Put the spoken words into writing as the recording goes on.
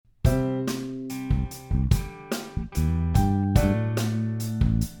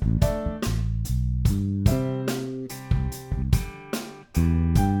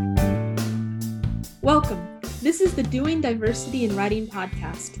is the Doing Diversity in Writing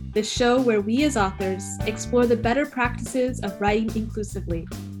podcast, the show where we as authors explore the better practices of writing inclusively,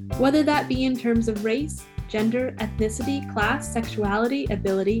 whether that be in terms of race, gender, ethnicity, class, sexuality,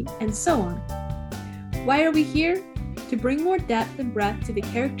 ability, and so on. Why are we here? To bring more depth and breadth to the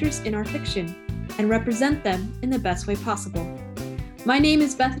characters in our fiction and represent them in the best way possible. My name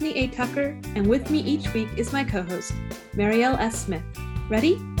is Bethany A. Tucker, and with me each week is my co-host, Marielle S. Smith.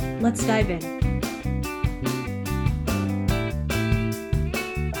 Ready? Let's dive in.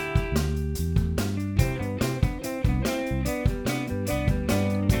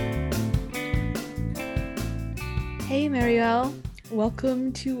 Hey Marielle,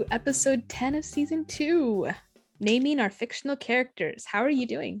 welcome to episode 10 of season 2, naming our fictional characters. How are you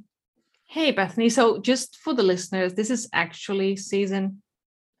doing? Hey Bethany, so just for the listeners, this is actually season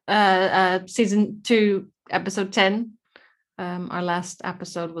 2, episode 10. Our last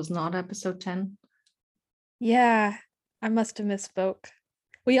episode was not episode 10. Yeah, I must have misspoke.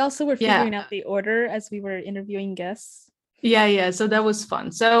 We also were figuring out the order as we were interviewing guests. Yeah, so that was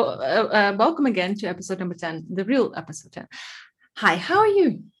fun. So welcome again to episode number 10, the real episode 10. Hi, how are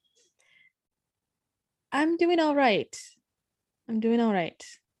you? I'm doing all right.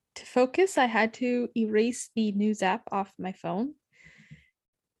 To focus, I had to erase the news app off my phone,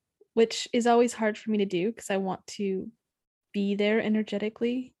 which is always hard for me to do because I want to be there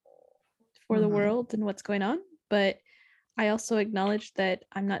energetically for the world and what's going on. But I also acknowledge that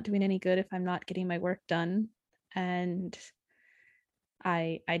I'm not doing any good if I'm not getting my work done. And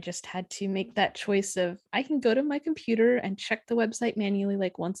I just had to make that choice of I can go to my computer and check the website manually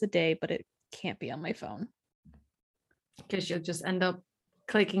like once a day, but it can't be on my phone. Because you'll just end up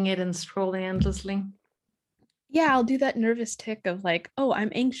clicking it and scrolling endlessly. Yeah, I'll do that nervous tick of like, oh,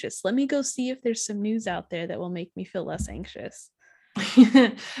 I'm anxious. Let me go see if there's some news out there that will make me feel less anxious.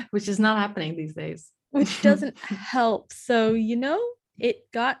 Which is not happening these days. Which doesn't help. So,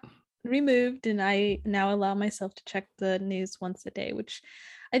 it got removed and I now allow myself to check the news once a day, which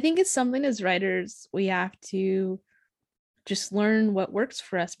I think is something as writers we have to just learn what works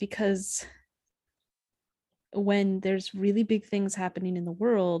for us, because when there's really big things happening in the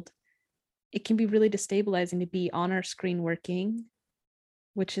world, it can be really destabilizing to be on our screen working,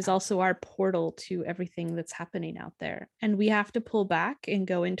 which is also our portal to everything that's happening out there. And we have to pull back and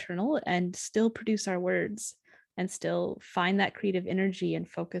go internal and still produce our words and still find that creative energy and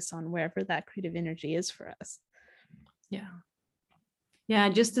focus on wherever that creative energy is for us. Yeah,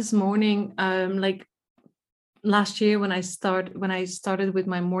 just this morning, like last year when I started with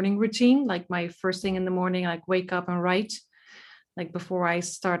my morning routine, like my first thing in the morning, like wake up and write, like before I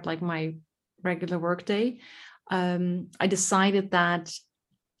start like my regular work day, I decided that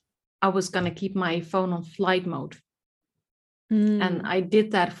I was going to keep my phone on flight mode. And I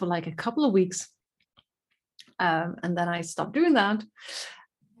did that for like a couple of weeks. And then I stopped doing that.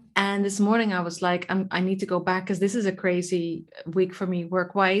 And this morning I was like, I need to go back because this is a crazy week for me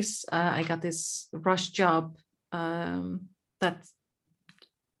work-wise. I got this rush job that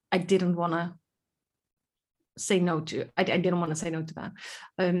I didn't want to say no to. I didn't want to say no to that.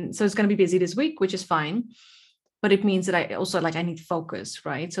 So it's going to be busy this week, which is fine. But it means that I also I need focus,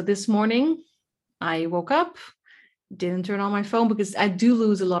 right? So this morning I woke up, didn't turn on my phone because I do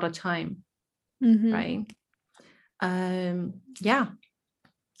lose a lot of time, right?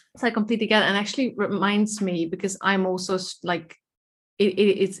 So I completely get it. And actually reminds me, because I'm also like,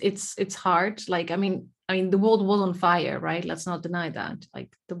 it's hard. Like, I mean, the world was on fire, right? Let's not deny that.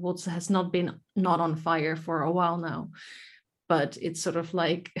 Like the world has not been not on fire for a while now, but it's sort of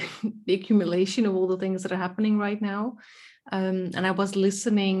like the accumulation of all the things that are happening right now. And I was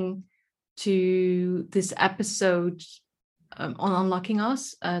listening to this episode on Unlocking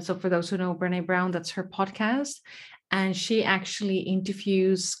Us. So for those who know Brené Brown, that's her podcast. And she actually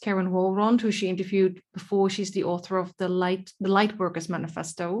interviews Karen Walrond, who she interviewed before. She's the author of the Lightworkers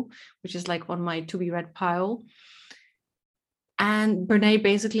Manifesto, which is like on my to be read pile. And Brené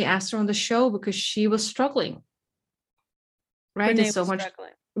basically asked her on the show because she was struggling. Right?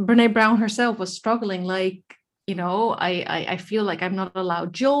 Brené Brown herself was struggling. Like, I feel like I'm not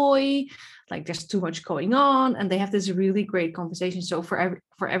allowed joy. Like there's too much going on. And they have this really great conversation. So for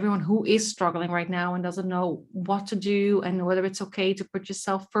everyone who is struggling right now and doesn't know what to do and whether it's okay to put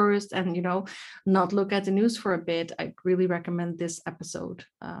yourself first and, not look at the news for a bit, I really recommend this episode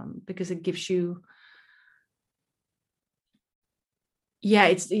because it gives you,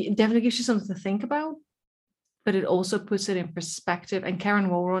 it definitely gives you something to think about, but it also puts it in perspective. And Karen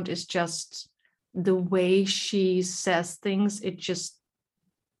Walrond is just, the way she says things, it just,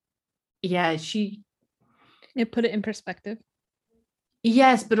 it put it in perspective.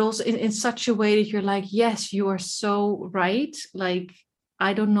 Yes, but also in such a way that you're like, yes, you are so right. Like,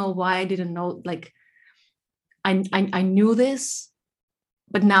 I don't know why I didn't know. Like, I knew this,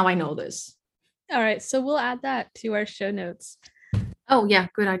 but now I know this. All right, so we'll add that to our show notes. Oh yeah,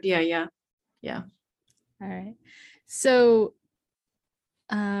 good idea. Yeah, yeah. All right. So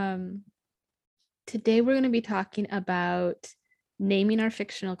today we're going to be talking about naming our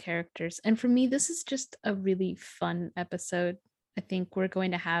fictional characters. And for me, this is just a really fun episode. I think we're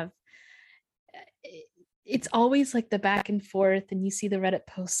going to have it's always like the back and forth, and you see the Reddit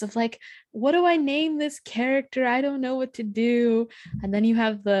posts of like, what do I name this character? I don't know what to do. And then you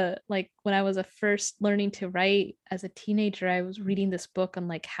have the, like, when I was first learning to write as a teenager, I was reading this book on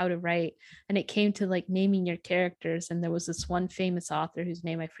like how to write, and it came to like naming your characters. And there was this one famous author whose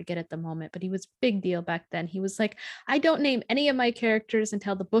name I forget at the moment, but he was big deal back then. He was like, I don't name any of my characters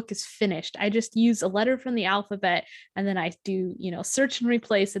until the book is finished. I just use a letter from the alphabet, and then I do, search and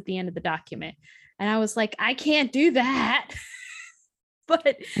replace at the end of the document. And I was like, I can't do that.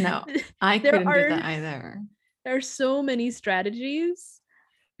 But no, I couldn't do that either. There are so many strategies,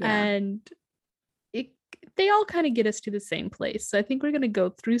 and they all kind of get us to the same place. So I think we're going to go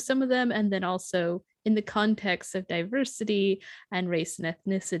through some of them, and then also in the context of diversity and race and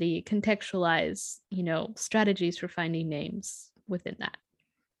ethnicity, contextualize, strategies for finding names within that.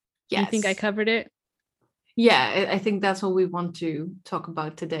 Yes. Do you think I covered it? Yeah, I think that's what we want to talk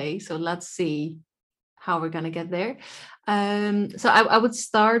about today. So let's see how we're going to get there. So I would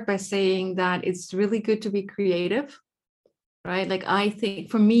start by saying that it's really good to be creative, right? Like, I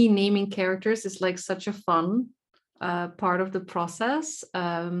think for me, naming characters is like such a fun part of the process.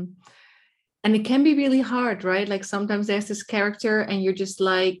 And it can be really hard, right? Like sometimes there's this character and you're just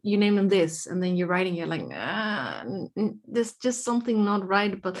like, you name them this, and then you're writing, you're like, there's just something not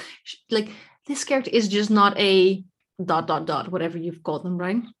right. But like, this character is just not a ... whatever you've called them,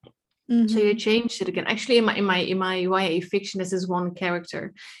 right? Mm-hmm. So you changed it again. Actually, in my YA fiction, there's this one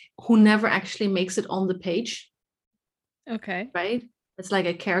character who never actually makes it on the page. Okay. Right? It's like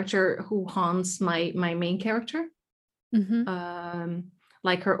a character who haunts my main character. Mm-hmm.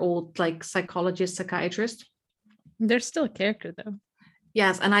 Like her old like psychiatrist. They're still a character though.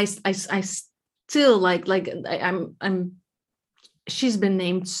 Yes, and I still like I'm she's been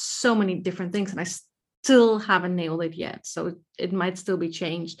named so many different things, and I still haven't nailed it yet, so it might still be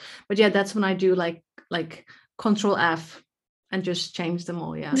changed. But yeah, that's when I do like Control F and just change them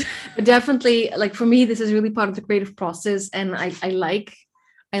all. Yeah. But definitely, like, for me, this is really part of the creative process, and I like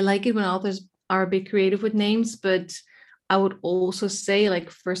it when authors are a bit creative with names. But I would also say, like,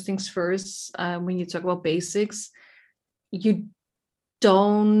 first things first, when you talk about basics, you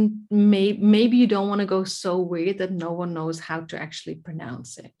don't maybe you don't want to go so weird that no one knows how to actually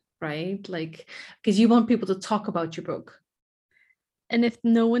pronounce it, right? Like, because you want people to talk about your book, and if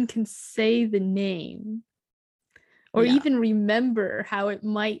no one can say the name or even remember how it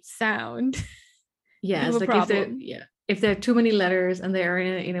might sound, yeah, it's like if there are too many letters and they're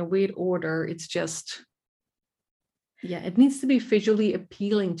in a weird order, it's just, it needs to be visually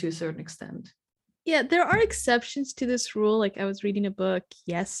appealing to a certain extent. Yeah, there are exceptions to this rule. Like, I was reading a book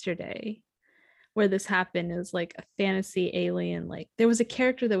yesterday where this happened. It was like a fantasy alien. Like, there was a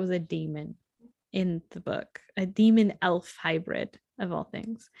character that was a demon in the book, a demon elf hybrid of all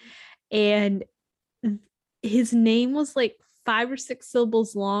things. And his name was like 5 or 6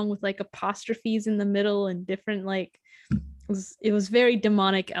 syllables long with like apostrophes in the middle and different, like, it was very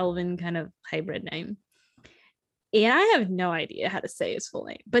demonic elven kind of hybrid name. And I have no idea how to say his full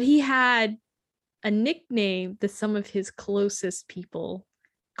name, but he had a nickname that some of his closest people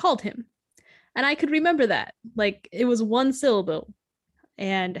called him. And I could remember that. Like, it was 1 syllable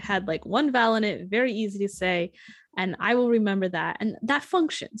and had like 1 vowel in it, very easy to say. And I will remember that. And that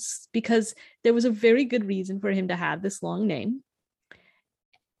functions because there was a very good reason for him to have this long name.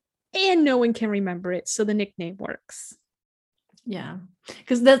 And no one can remember it. So the nickname works. Yeah,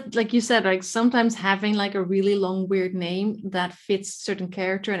 because that, like you said, like sometimes having like a really long weird name that fits certain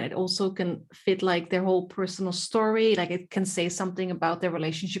character, and it also can fit like their whole personal story, like it can say something about their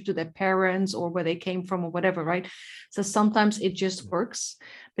relationship to their parents or where they came from or whatever, right? So sometimes it just works.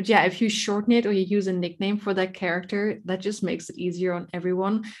 But yeah, if you shorten it or you use a nickname for that character, that just makes it easier on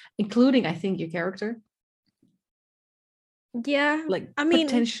everyone, including, I think, your character. Yeah, like, I mean,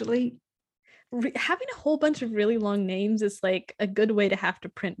 potentially having a whole bunch of really long names is like a good way to have to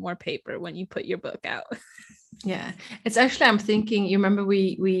print more paper when you put your book out. Yeah, it's actually, I'm thinking, you remember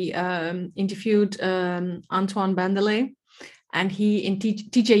we interviewed Antoine Bandelet, and he in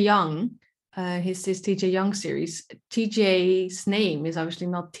TJ Young, his TJ Young series, TJ's name is obviously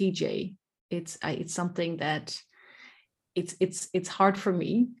not TJ. It's something that it's hard for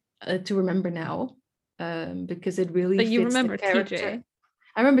me to remember now, because it really But you fits the remember character. TJ.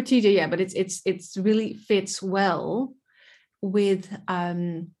 I remember TJ, yeah, but it's really fits well with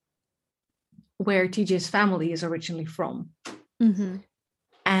where TJ's family is originally from. Mm-hmm.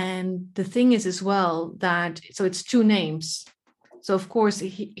 And the thing is as well that, so it's two names. So of course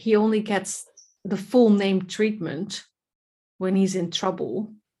he only gets the full name treatment when he's in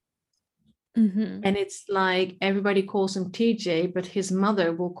trouble. Mm-hmm. And it's like everybody calls him TJ, but his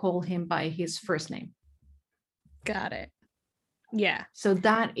mother will call him by his first name. Got it. Yeah. So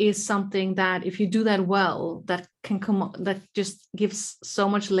that is something that if you do that well, that can come up, that just gives so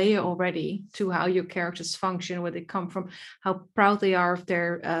much layer already to how your characters function, where they come from, how proud they are of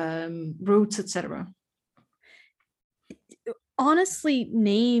their roots, etc. Honestly,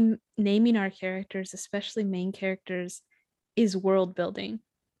 naming our characters, especially main characters, is world building.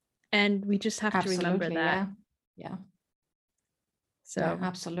 And we just have to remember that. Yeah. Yeah. So yeah,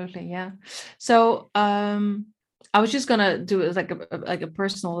 absolutely. Yeah. So I was just gonna do it like a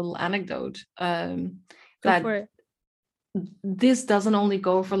personal little anecdote. Go that for it. This doesn't only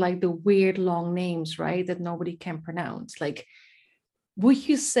go for like the weird long names, right? That nobody can pronounce. Like, would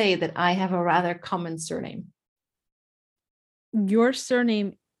you say that I have a rather common surname? Your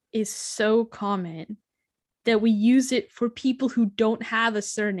surname is so common that we use it for people who don't have a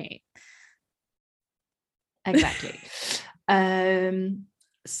surname. Exactly.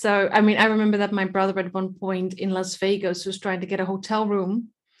 So, I mean, I remember that my brother at one point in Las Vegas was trying to get a hotel room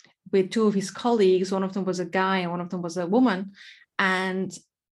with two of his colleagues. One of them was a guy and one of them was a woman. And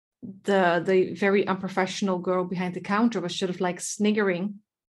the very unprofessional girl behind the counter was sort of like sniggering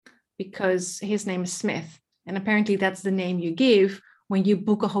because his name is Smith. And apparently that's the name you give when you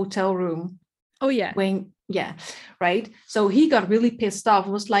book a hotel room. Oh, yeah. Right. So he got really pissed off.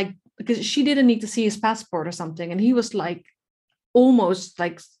 It was like, because she didn't need to see his passport or something. And he was like, almost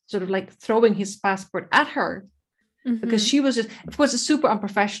like sort of like throwing his passport at her, because she was just, of course, it's super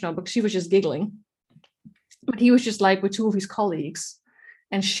unprofessional because she was just giggling. But he was just like with two of his colleagues.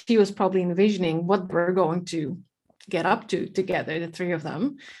 And she was probably envisioning what we're going to get up to together, the three of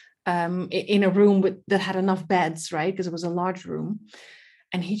them, in a room that had enough beds, right? Because it was a large room.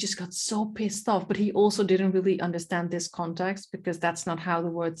 And he just got so pissed off. But he also didn't really understand this context, because that's not how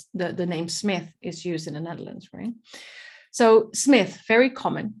the name Smith is used in the Netherlands, right? So Smith, very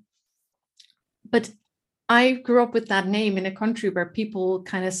common. But I grew up with that name in a country where people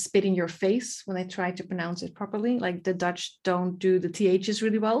kind of spit in your face when they try to pronounce it properly. Like the Dutch don't do the THs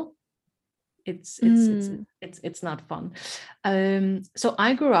really well. It's not fun. So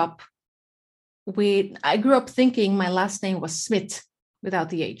I grew up thinking my last name was Smit without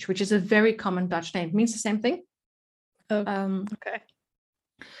the H, which is a very common Dutch name. It means the same thing. Oh, okay.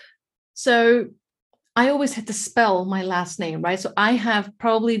 So I always had to spell my last name, right? So I have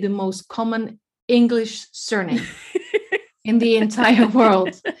probably the most common English surname in the entire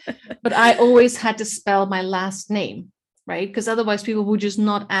world, but I always had to spell my last name, right? Because otherwise people would just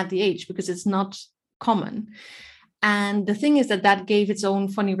not add the H because it's not common. And the thing is that gave its own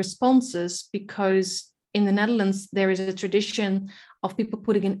funny responses, because in the Netherlands, there is a tradition of people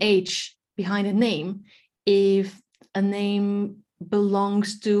putting an H behind a name if a name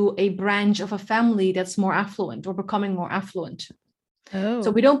belongs to a branch of a family that's more affluent or becoming more affluent. Oh. So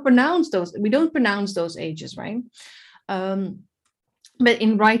we don't pronounce those ages, right? But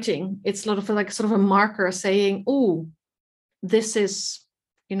in writing, it's sort of a marker saying, oh, this is,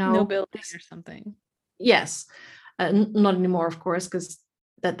 nobility or something. Yes. Not anymore, of course, because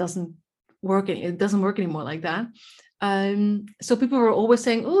that doesn't work. It doesn't work anymore like that. So people were always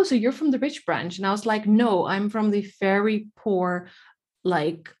saying, oh, so you're from the rich branch. And I was like, no, I'm from the very poor,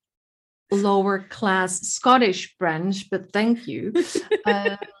 like lower class Scottish branch, but thank you.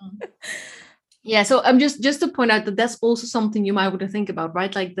 Yeah, so I'm just to point out that that's also something you might want to think about,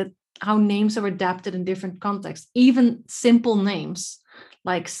 right? Like that, how names are adapted in different contexts, even simple names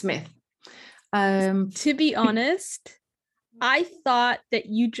like Smith. To be honest, I thought that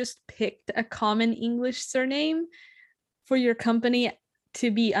you just picked a common English surname for your company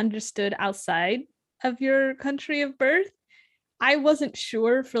to be understood outside of your country of birth. I wasn't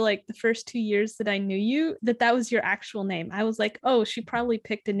sure for like the first 2 years that I knew you that was your actual name. I was like, oh, she probably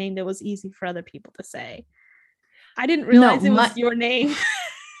picked a name that was easy for other people to say. I didn't realize it was your name.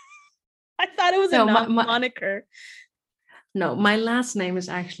 I thought it was a moniker. No, my last name is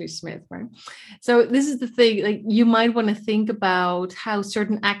actually Smith, right? So this is the thing, like you might want to think about how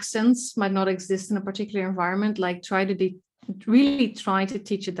certain accents might not exist in a particular environment, like really try to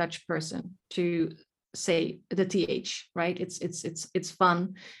teach a Dutch person to say the TH, right? It's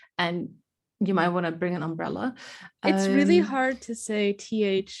fun. And you might want to bring an umbrella. It's really hard to say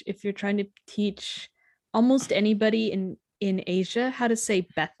th if you're trying to teach almost anybody in Asia how to say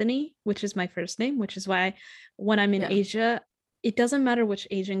Bethany, which is my first name, which is why when I'm in Asia, it doesn't matter which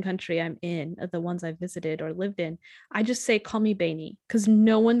Asian country I'm in, the ones I've visited or lived in. I just say, call me Baini, because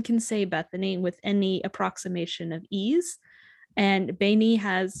no one can say Bethany with any approximation of ease. And Baini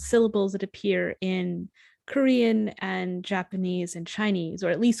has syllables that appear in Korean and Japanese and Chinese,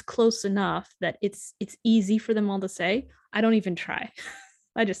 or at least close enough that it's easy for them all to say. I don't even try.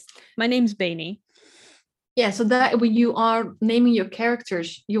 My name's Baini. Yeah, so that when you are naming your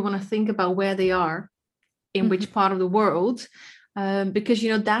characters, you want to think about where they are, in which part of the world, because,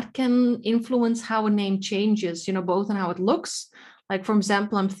 that can influence how a name changes, both in how it looks. Like, for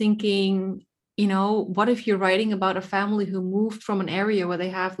example, I'm thinking, what if you're writing about a family who moved from an area where they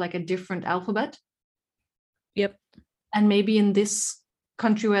have like a different alphabet? Yep. And maybe in this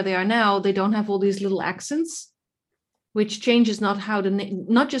country where they are now, they don't have all these little accents, which changes not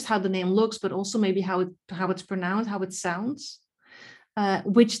just how the name looks, but also maybe how it's pronounced, how it sounds,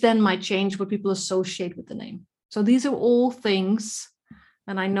 which then might change what people associate with the name. So these are all things,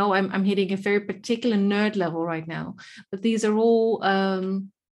 and I know I'm hitting a very particular nerd level right now, but these are all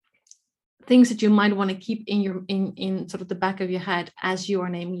things that you might want to keep in sort of the back of your head as you are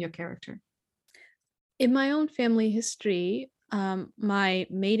naming your character. In my own family history, my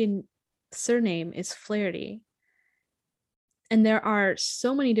maiden surname is Flaherty. And there are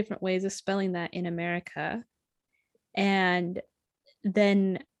so many different ways of spelling that in America. And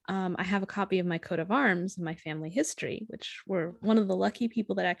then I have a copy of my coat of arms and my family history, which were one of the lucky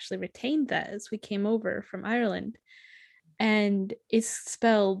people that actually retained that as we came over from Ireland. And it's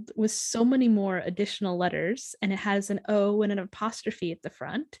spelled with so many more additional letters, and it has an O and an apostrophe at the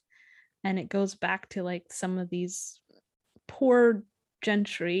front. And it goes back to like some of these poor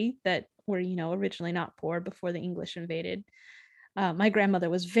gentry that were, originally not poor before the English invaded. My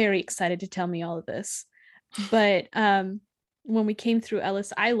grandmother was very excited to tell me all of this. But when we came through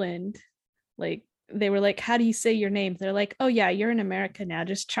Ellis Island, like they were like, how do you say your name? They're like, oh yeah, you're in America now.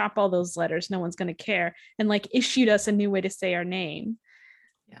 Just chop all those letters. No one's going to care. And like issued us a new way to say our name.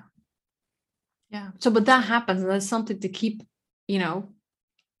 Yeah. Yeah. So, but that happens. That's something to keep, to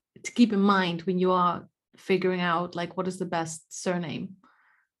keep in mind when you are figuring out like what is the best surname.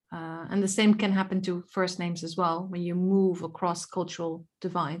 And the same can happen to first names as well when you move across cultural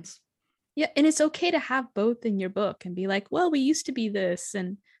divides. Yeah, and it's okay to have both in your book and be like, well, we used to be this,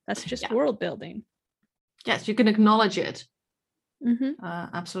 and that's just world building. Yes, you can acknowledge it.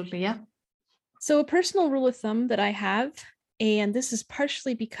 Absolutely, yeah. So a personal rule of thumb that I have, and this is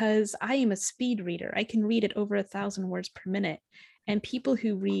partially because I am a speed reader. I can read at over 1,000 words per minute. And people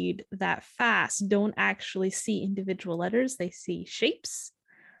who read that fast don't actually see individual letters. They see shapes.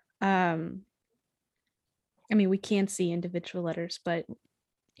 We can see individual letters, but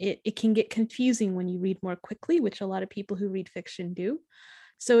it can get confusing when you read more quickly, which a lot of people who read fiction do.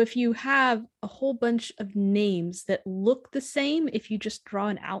 So if you have a whole bunch of names that look the same, if you just draw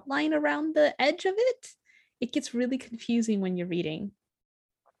an outline around the edge of it, it gets really confusing when you're reading.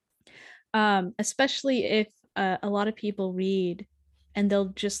 Especially if a lot of people read and they'll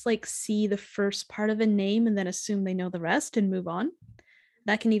just like see the first part of a name and then assume they know the rest and move on.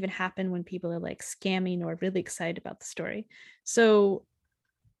 That can even happen when people are like scamming or really excited about the story. So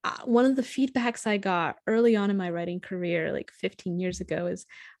one of the feedbacks I got early on in my writing career, like 15 years ago, is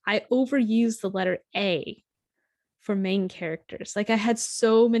I overused the letter A for main characters. Like I had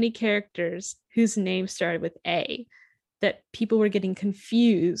so many characters whose names started with A that people were getting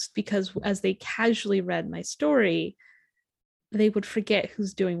confused because as they casually read my story, they would forget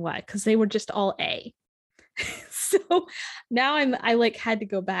who's doing what because they were just all A. So now I like had to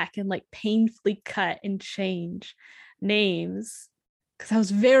go back and like painfully cut and change names because I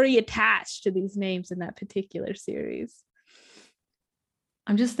was very attached to these names in that particular series.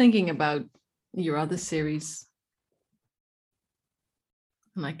 I'm just thinking about your other series.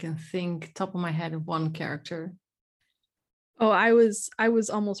 And I can think top of my head of one character. Oh, I was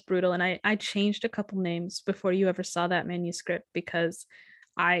almost brutal, and I changed a couple names before you ever saw that manuscript because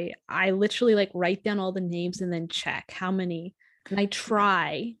I literally like write down all the names and then check how many, and I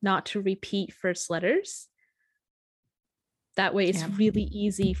try not to repeat first letters. That way it's really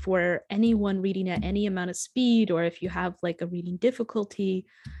easy for anyone reading at any amount of speed, or if you have like a reading difficulty,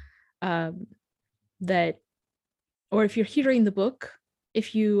 or if you're hearing the book,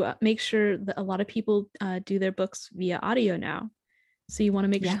 if you make sure that a lot of people do their books via audio now. So you want to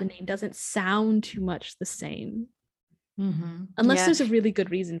make sure the name doesn't sound too much the same. Unless there's a really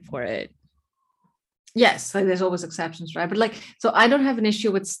good reason for it. Yes, like there's always exceptions, right? But like, so I don't have an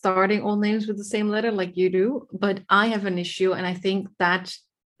issue with starting all names with the same letter like you do, but I have an issue, and I think that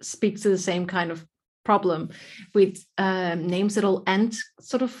speaks to the same kind of problem with names that all end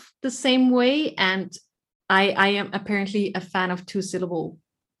sort of the same way. And I am apparently a fan of two-syllable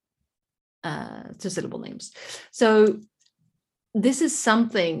names. So this is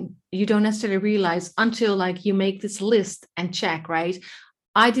something you don't necessarily realize until like you make this list and check, right?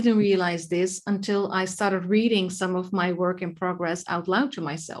 I didn't realize this until I started reading some of my work in progress out loud to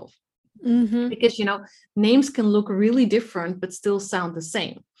myself. Because, names can look really different, but still sound the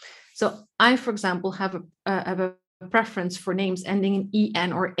same. So I, for example, have a preference for names ending in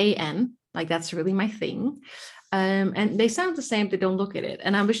en or an. Like that's really my thing. And they sound the same, they don't look at it.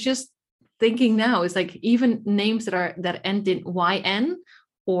 And I was just thinking now, it's like even names that end in yn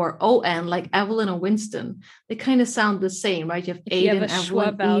or on, like Evelyn and Winston, they kind of sound the same, right? You have Aiden,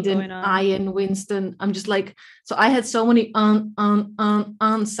 Evelyn, Eden, Ian, Winston. I'm just like, so I had so many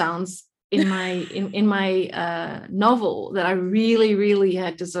on sounds in my novel that I really, really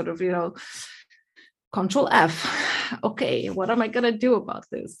had to sort of, Control F. Okay, what am I gonna do about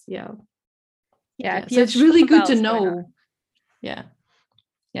this? Yeah. So it's really good to know. Yeah,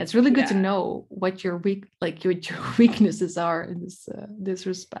 it's really good to know what your weaknesses are in this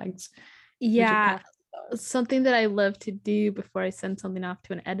respect. Yeah, something that I love to do before I send something off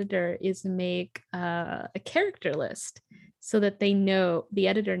to an editor is make a character list so that the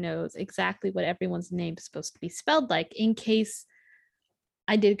editor knows exactly what everyone's name is supposed to be spelled like, in case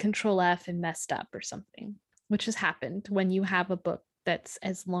I did Control F and messed up or something, which has happened when you have a book that's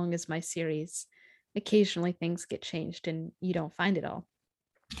as long as my series. Occasionally things get changed and you don't find it all.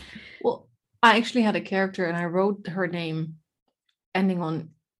 Well, I actually had a character and I wrote her name ending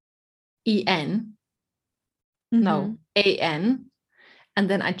on en, no, an, and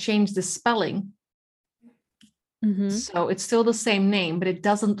then I changed the spelling. So it's still the same name, but it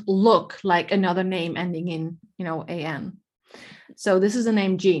doesn't look like another name ending in, an. So this is the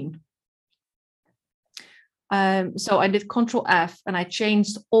name Jean. So I did Control F and I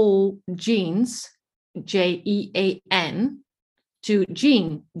changed all Jeans, Jean, to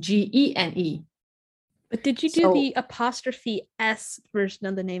Gene, Gene. But did you do the apostrophe S version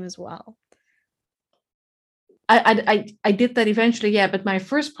of the name as well? I did that eventually, yeah. But my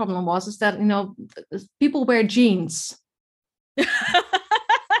first problem is that people wear jeans. The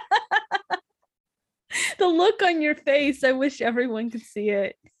look on your face, I wish everyone could see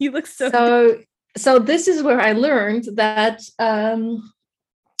it. You look so this is where I learned that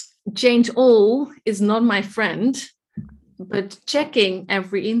change all is not my friend, but checking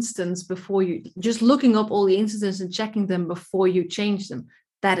every instance before you, just looking up all the instances and checking them before you change them,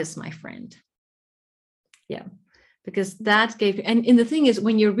 that is my friend. Yeah, because that gave, and the thing is,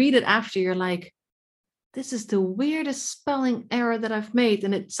 when you read it after, you're like, this is the weirdest spelling error that I've made.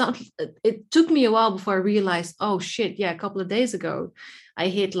 And it took me a while before I realized, oh shit, yeah, a couple of days ago, I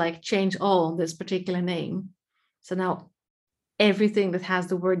hit like change all on this particular name. So now everything that has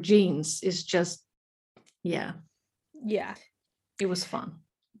the word jeans is just, yeah, it was fun.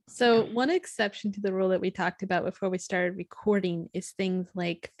 So one exception to the rule that we talked about before we started recording is things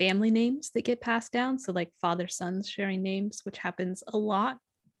like family names that get passed down. So like father, sons sharing names, which happens a lot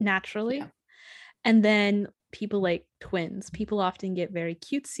naturally. Yeah. And then people like twins. People often get very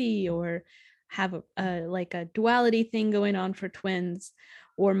cutesy or have a duality thing going on for twins,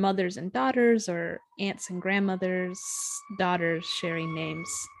 or mothers and daughters, or aunts and grandmothers, daughters sharing names.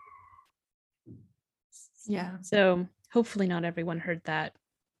 Yeah. So hopefully not everyone heard that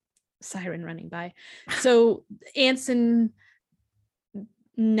siren running by. So aunts and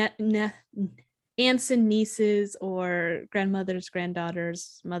nieces, or grandmothers,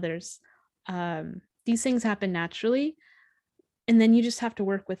 granddaughters, mothers, these things happen naturally, and then you just have to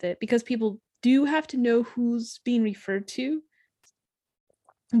work with it, because people do have to know who's being referred to,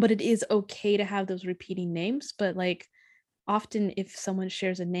 but it is okay to have those repeating names. But like often if someone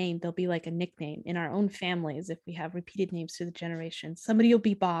shares a name, there'll be like a nickname in our own families. If we have repeated names through the generations, somebody will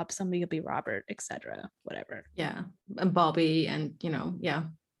be Bob, somebody will be Robert, etc., whatever. Yeah, and Bobby, and yeah.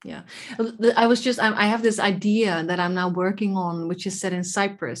 I have this idea that I'm now working on, which is set in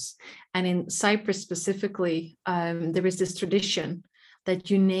Cyprus. And in Cyprus specifically, there is this tradition that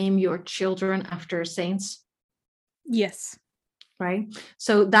you name your children after saints. Yes. Right.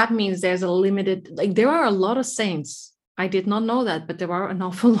 So that means there's a limited, like there are a lot of saints. I did not know that, but there are an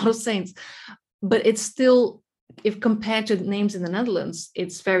awful lot of saints. But it's still, if compared to names in the Netherlands,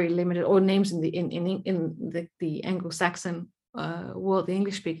 it's very limited, or names in the Anglo-Saxon world, the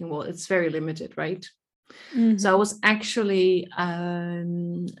English-speaking world, it's very limited, right? Mm-hmm. So I was actually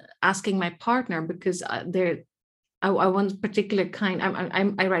asking my partner, because I want particular kind.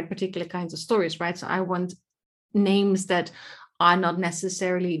 I write particular kinds of stories, right? So I want names that are not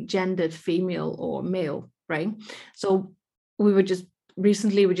necessarily gendered female or male, right? So we were just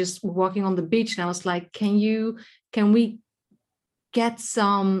walking on the beach, and I was like, can we get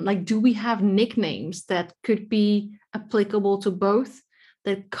some, like, do we have nicknames that could be applicable to both,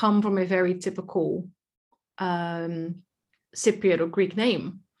 that come from a very typical Cypriot or Greek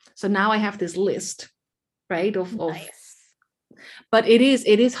name? So now I have this list, right, of Nice. but it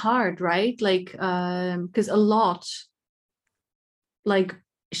is hard, right? Like, because a lot, like,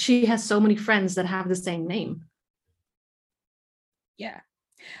 she has so many friends that have the same name. Yeah.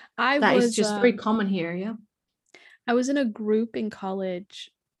 That is just very common here. Yeah. I was in a group in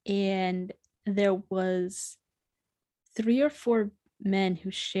college, and there was 3 or 4 men who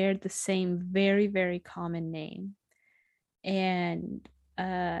shared the same very, very common name. And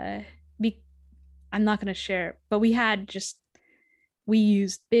I'm not going to share, but we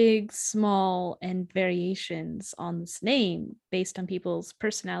used big, small, and variations on this name based on people's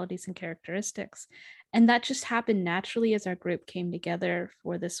personalities and characteristics. And that just happened naturally as our group came together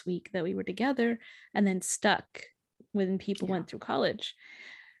for this week that we were together, and then stuck when people went through college.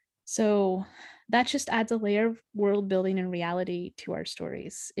 So that just adds a layer of world building and reality to our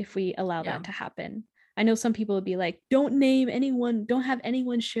stories if we allow that to happen. I know some people would be like, don't have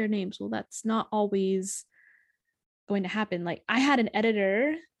anyone share names. Well, that's not always going to happen. Like, I had an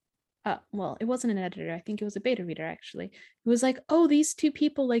editor, well, it wasn't an editor, I think it was a beta reader actually, who was like, oh, these 2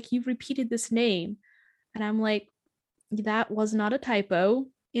 people, like, you've repeated this name. And I'm like, that was not a typo.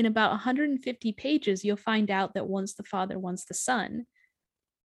 In about 150 pages, you'll find out that one's the father, one's the son.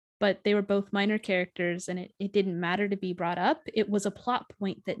 But they were both minor characters, and it didn't matter to be brought up. It was a plot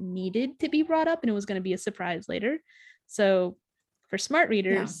point that needed to be brought up, and it was going to be a surprise later. So for smart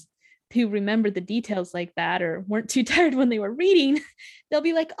readers who remember the details like that, or weren't too tired when they were reading, they'll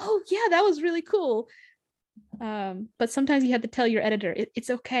be like, oh yeah, that was really cool. But sometimes you have to tell your editor, it's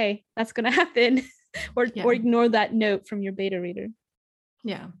okay, that's going to happen. or ignore that note from your beta reader.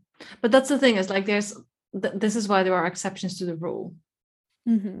 Yeah, but that's the thing, is like, this is why there are exceptions to the rule.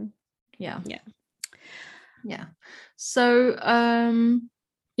 Mm-hmm. Yeah. So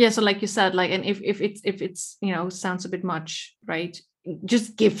so like you said, like, and if it's sounds a bit much, right,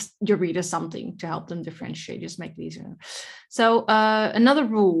 just give your reader something to help them differentiate, just make it easier. So another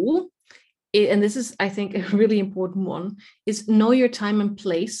rule, and this is, I think, a really important one, is know your time and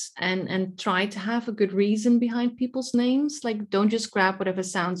place, and try to have a good reason behind people's names. Like, don't just grab whatever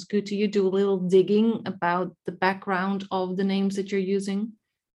sounds good to you. Do a little digging about the background of the names that you're using.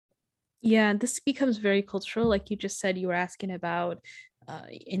 Yeah, this becomes very cultural. Like you just said, you were asking about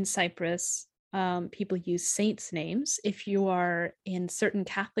in Cyprus, people use saints' names. If you are in certain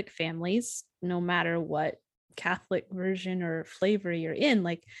Catholic families, no matter what Catholic version or flavor you're in,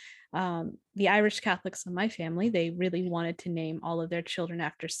 like the Irish Catholics in my family, they really wanted to name all of their children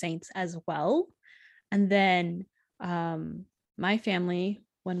after saints as well. And then my family,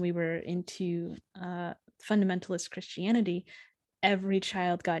 when we were into fundamentalist Christianity, every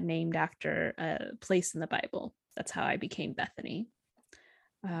child got named after a place in the Bible. That's how I became Bethany.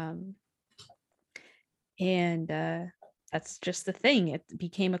 And that's just the thing. It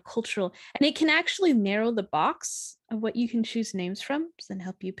became a cultural, and it can actually narrow the box of what you can choose names from and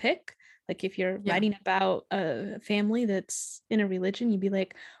help you pick. Like, if you're writing about a family that's in a religion, you'd be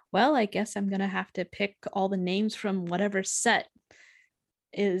like, well, I guess I'm going to have to pick all the names from whatever set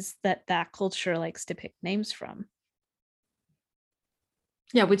is that culture likes to pick names from.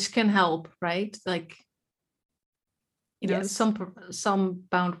 Yeah, which can help, right? Like, some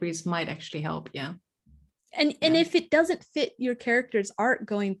boundaries might actually help. Yeah. And if it doesn't fit your character's art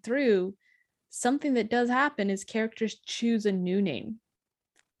going through, something that does happen is characters choose a new name,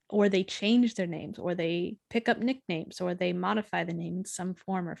 or they change their names, or they pick up nicknames, or they modify the name in some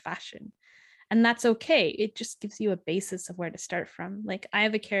form or fashion. And that's okay. It just gives you a basis of where to start from. Like, I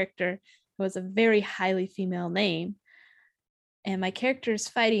have a character who has a very highly female name, and my character is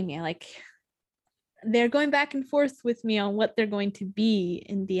fighting me. Like, they're going back and forth with me on what they're going to be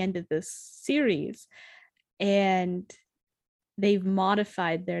in the end of this series. And they've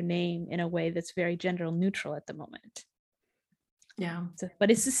modified their name in a way that's very gender neutral at the moment. Yeah. So,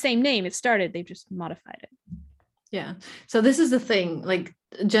 but it's the same name. It started, they've just modified it. Yeah. So this is the thing, like,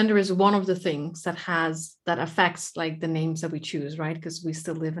 gender is one of the things that affects, like, the names that we choose, right? Because we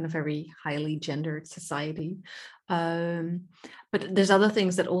still live in a very highly gendered society. But there's other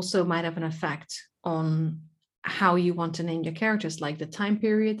things that also might have an effect on how you want to name your characters, like the time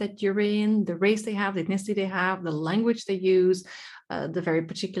period that you're in, the race they have, the ethnicity they have, the language they use, the very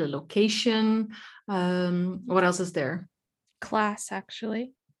particular location. What else is there? Class,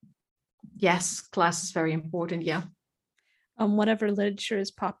 actually. Yes, class is very important. Yeah. Whatever literature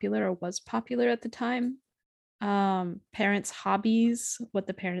is popular or was popular at the time. Parents' hobbies, what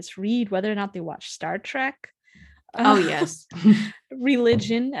the parents read, whether or not they watch Star Trek. Oh, yes.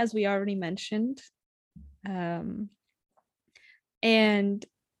 Religion, as we already mentioned. And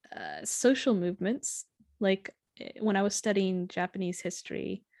social movements. Like when I was studying Japanese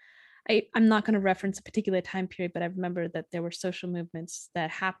history, I'm not going to reference a particular time period, but I remember that there were social movements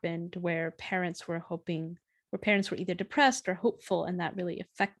that happened where parents were either depressed or hopeful, and that really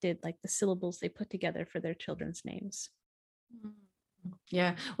affected like the syllables they put together for their children's names.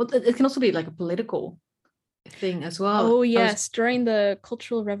 Yeah. Well, it can also be like a political thing as well. Oh, yes. During the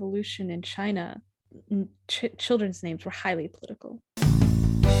Cultural Revolution in China, children's names were highly political.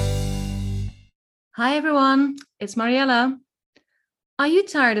 Hi, everyone. It's Mariella. Are you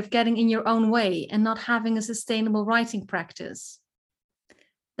tired of getting in your own way and not having a sustainable writing practice?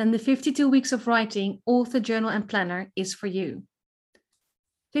 Then the 52 Weeks of Writing Author Journal and Planner is for you.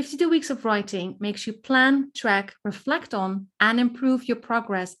 52 Weeks of Writing makes you plan, track, reflect on, and improve your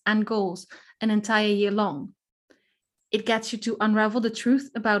progress and goals an entire year long. It gets you to unravel the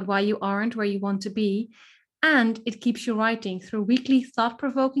truth about why you aren't where you want to be, and it keeps you writing through weekly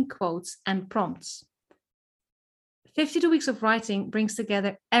thought-provoking quotes and prompts. 52 Weeks of Writing brings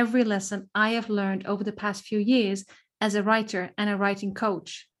together every lesson I have learned over the past few years as a writer and a writing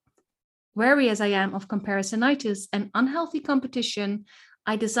coach. Wary as I am of comparisonitis and unhealthy competition,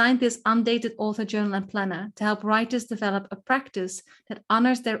 I designed this undated author journal and planner to help writers develop a practice that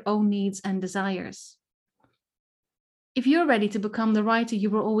honors their own needs and desires. If you're ready to become the writer you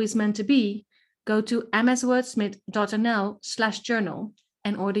were always meant to be, go to mswordsmith.nl/journal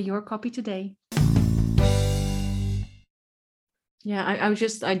and order your copy today. Yeah, I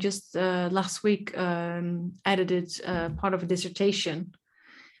just last week edited part of a dissertation,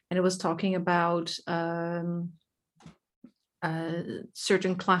 and it was talking about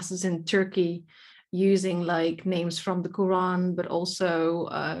certain classes in Turkey using like names from the Quran, but also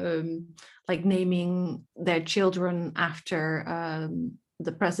like naming their children after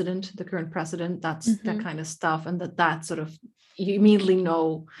the current president. That's that kind of stuff, and that sort of, you immediately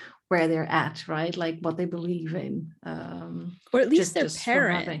know where they're at, right? Like what they believe in, or at least their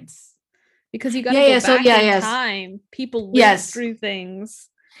parents, because you got to go back in time. People live through things.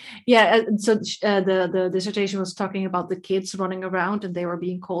 Yeah, so the dissertation was talking about the kids running around and they were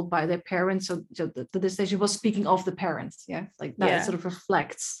being called by their parents. So the dissertation was speaking of the parents. Yeah, like that sort of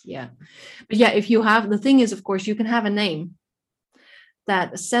reflects. Yeah, but yeah, if you have, the thing is, of course, you can have a name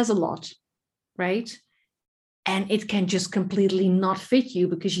that says a lot, right? And it can just completely not fit you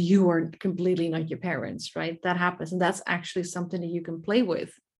because you are completely not your parents, right? That happens, and that's actually something that you can play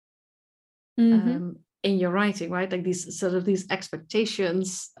with. In your writing, right? Like these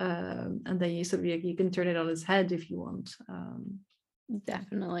expectations, and then you sort of, you can turn it on its head if you want.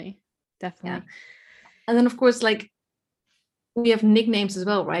 Definitely. Yeah. And then of course, like we have nicknames as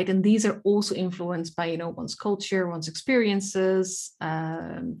well, right? And these are also influenced by, one's culture, one's experiences,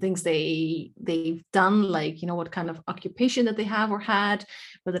 things they've done, like, what kind of occupation that they have or had,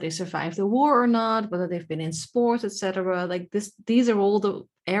 whether they survived the war or not, whether they've been in sports, etc. Like these are all the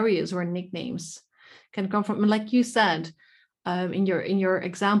areas where nicknames can come from. And like you said, in your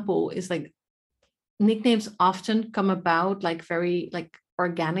example, is like nicknames often come about like very like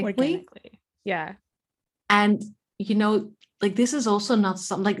organically. Yeah. And like this is also not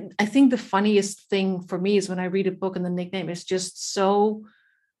something, like I think the funniest thing for me is when I read a book and the nickname is just so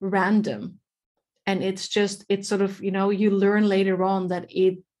random, and it's sort of, you learn later on that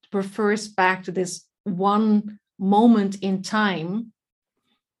it refers back to this one moment in time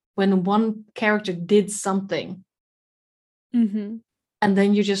when one character did something. And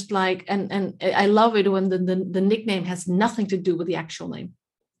then you just like, and I love it when the nickname has nothing to do with the actual name,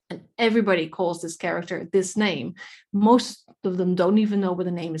 and everybody calls this character this name. Most of them don't even know where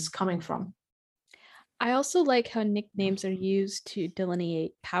the name is coming from. I also like how nicknames are used to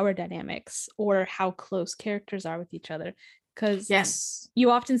delineate power dynamics or how close characters are with each other, because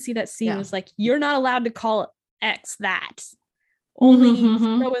you often see that scene was like, you're not allowed to call X that. Only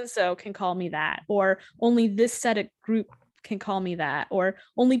so-and-so can call me that, or only this set of group can call me that, or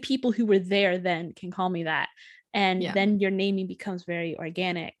only people who were there then can call me that. And then your naming becomes very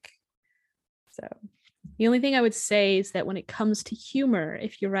organic. So the only thing I would say is that when it comes to humor,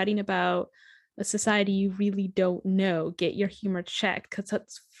 if you're writing about a society you really don't know, get your humor checked, because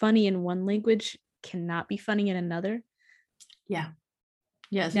what's funny in one language cannot be funny in another. Yes,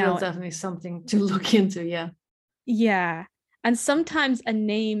 that's definitely something to look into. Yeah. And sometimes a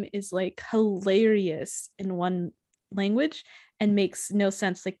name is like hilarious in one language and makes no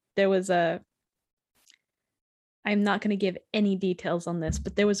sense. Like there was I'm not going to give any details on this,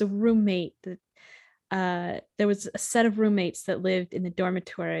 but there was a roommate that there was a set of roommates that lived in the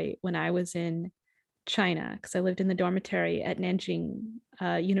dormitory when I was in China, because I lived in the dormitory at Nanjing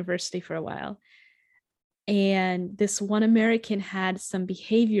University for a while. And this one American had some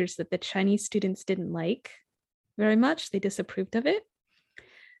behaviors that the Chinese students didn't like very much. They disapproved of it.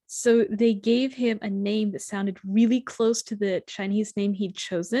 So they gave him a name that sounded really close to the Chinese name he'd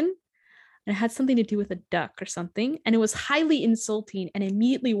chosen. And it had something to do with a duck or something. And it was highly insulting and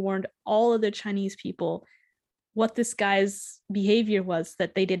immediately warned all of the Chinese people what this guy's behavior was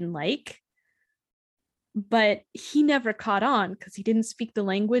that they didn't like. But he never caught on because he didn't speak the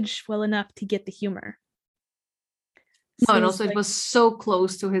language well enough to get the humor. No, and also it was so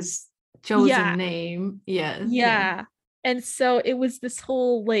close to his chosen name. Yeah. And so it was this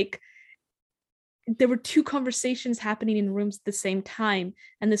whole like, there were two conversations happening in rooms at the same time,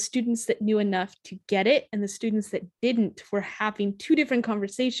 and the students that knew enough to get it and the students that didn't were having two different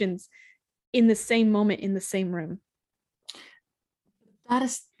conversations in the same moment in the same room. That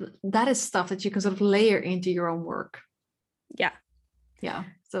is stuff that you can sort of layer into your own work. Yeah.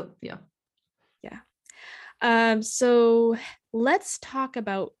 So yeah. So let's talk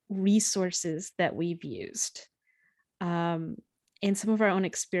about resources that we've used in some of our own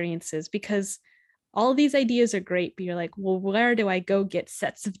experiences, because all these ideas are great, but you're like, well, where do I go get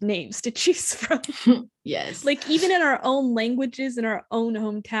sets of names to choose from? Yes. Like even in our own languages, in our own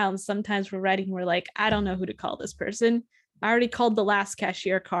hometowns, sometimes we're writing, we're like, I don't know who to call this person. I already called the last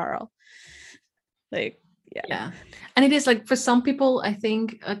cashier Carl. Like, yeah. And it is like, for some people, I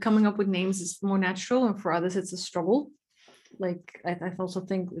think coming up with names is more natural, and for others it's a struggle. Like I also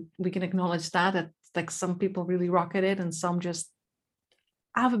think we can acknowledge that like some people really rock at it and some just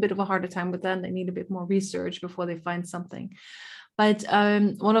have a bit of a harder time with that, and they need a bit more research before they find something. But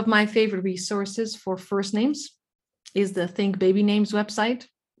one of my favorite resources for first names is the Think Baby Names website.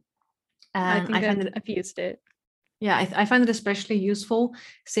 And I think I've used it. Yeah, I find it especially useful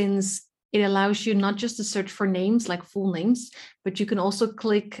since it allows you not just to search for names, like full names, but you can also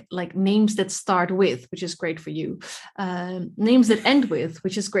click like names that start with, which is great for you. Names that end with,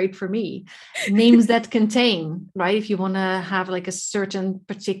 which is great for me. Names that contain, right? If you want to have like a certain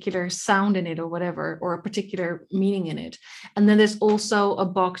particular sound in it or whatever, or a particular meaning in it. And then there's also a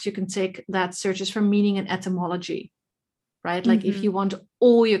box you can tick that searches for meaning and etymology. Right? Like if you want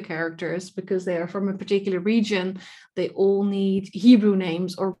all your characters, because they are from a particular region, they all need Hebrew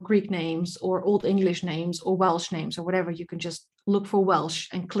names or Greek names or Old English names or Welsh names or whatever, you can just look for Welsh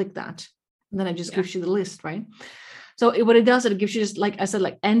and click that. And then it just gives you the list, right? So what it does, it gives you just, like I said,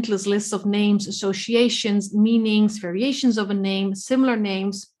 like endless lists of names, associations, meanings, variations of a name, similar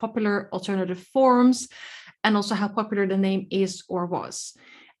names, popular alternative forms, and also how popular the name is or was.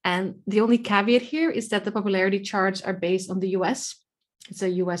 And the only caveat here is that the popularity charts are based on the US. It's a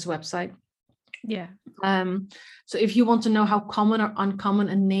US website. Yeah. So if you want to know how common or uncommon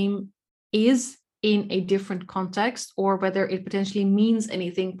a name is in a different context, or whether it potentially means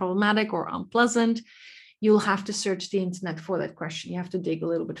anything problematic or unpleasant, you'll have to search the internet for that question. You have to dig a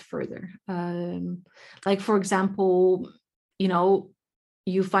little bit further. Like, for example,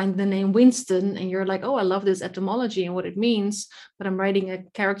 you find the name Winston and you're like, oh, I love this etymology and what it means, but I'm writing a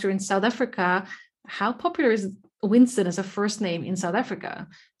character in South Africa. How popular is Winston as a first name in South Africa?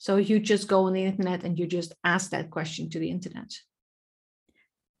 So you just go on the internet and you just ask that question to the internet.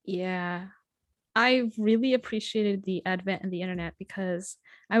 Yeah. I really appreciated the advent of the internet because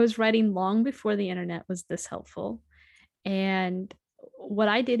I was writing long before the internet was this helpful. And what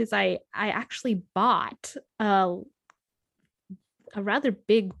I did is I actually bought a rather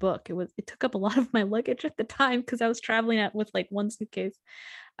big book. It took up a lot of my luggage at the time because I was traveling with like one suitcase.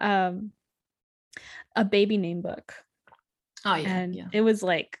 A baby name book. Oh yeah. And it was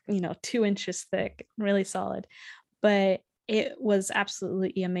like, 2 inches thick, really solid. But it was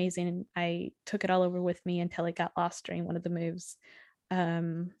absolutely amazing. And I took it all over with me until it got lost during one of the moves.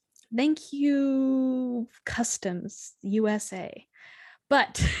 Thank you, Customs USA.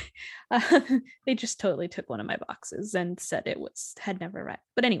 But they just totally took one of my boxes and said it had never arrived.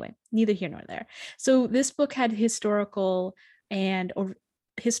 But anyway, neither here nor there. So this book had historical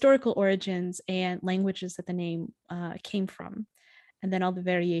origins and languages that the name came from, and then all the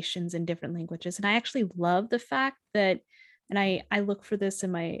variations in different languages. And I actually love the fact that, and I look for this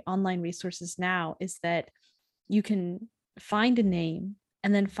in my online resources now, is that you can find a name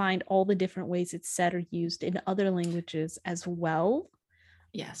and then find all the different ways it's said or used in other languages as well.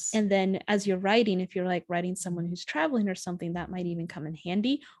 Yes. And then as you're writing, if you're like writing someone who's traveling or something, that might even come in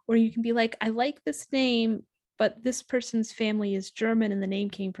handy. Or you can be like, I like this name, but this person's family is German and the name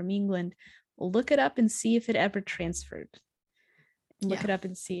came from England. Look it up and see if it ever transferred. Look it up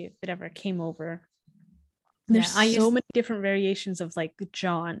and see if it ever came over. There's so many different variations of like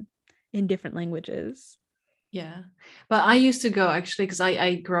John in different languages. Yeah, but I used to go actually because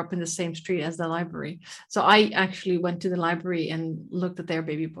I grew up in the same street as the library. So I actually went to the library and looked at their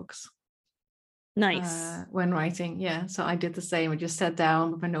baby books. Nice. When writing. Yeah. So I did the same. I just sat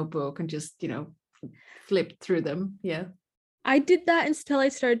down with my notebook and just, flipped through them. Yeah. I did that until I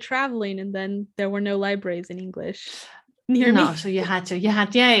started traveling, and then there were no libraries in English near me. So you had to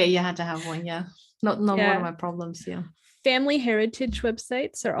have one. Yeah. Not one of my problems. Yeah. Family heritage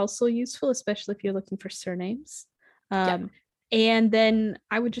websites are also useful, especially if you're looking for surnames. And then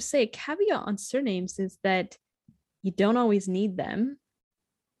I would just say a caveat on surnames is that you don't always need them.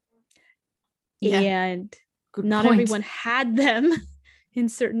 Yeah. And not everyone had them in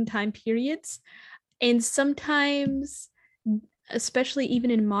certain time periods. And sometimes, especially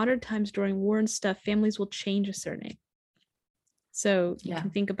even in modern times during war and stuff, families will change a surname. So you can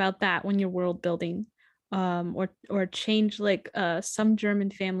think about that when you're world building. Or change, like some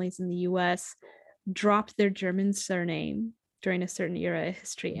German families in the US dropped their German surname during a certain era of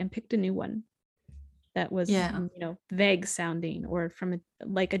history and picked a new one that was vague sounding or from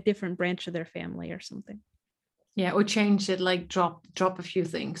a different branch of their family or something. Yeah, or change it, like drop a few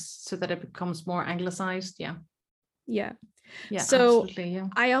things so that it becomes more anglicized. Yeah. So absolutely, yeah.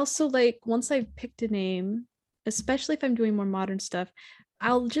 I also like, once I've picked a name, especially if I'm doing more modern stuff,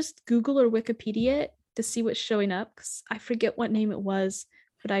 I'll just Google or Wikipedia it to see what's showing up, because I forget what name it was,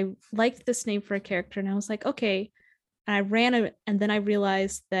 but I liked this name for a character and I was like, okay. And I ran it, and then I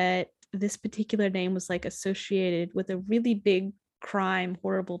realized that this particular name was like associated with a really big crime,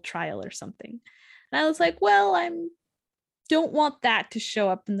 horrible trial or something. And I was like, well, I don't want that to show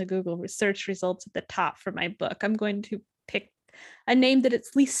up in the Google search results at the top for my book. I'm going to pick a name that it's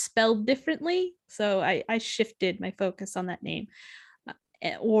at least spelled differently. So I shifted my focus on that name.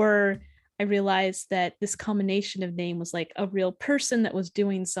 Or I realized that this combination of name was like a real person that was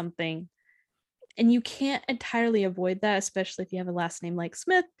doing something. And you can't entirely avoid that, especially if you have a last name like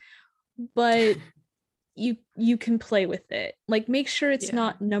Smith, but you can play with it. Like, make sure it's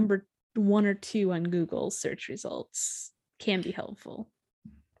not number 1 or 2 on Google search results. Can be helpful.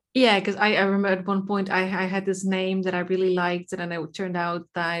 Yeah, because I remember at one point I had this name that I really liked, and then it turned out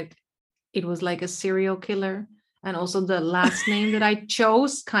that it was like a serial killer. And also the last name that I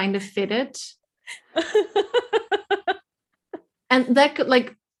chose kind of fit it. And that could,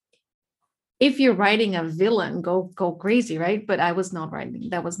 like, if you're writing a villain, go crazy, right? But I was not writing.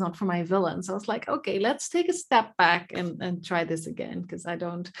 That was not for my villain. So I was like, okay, let's take a step back and try this again, because I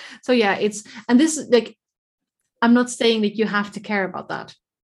don't. So yeah, and this is like, I'm not saying that you have to care about that.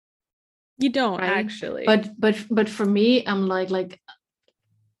 You don't, right? Actually. But for me, I'm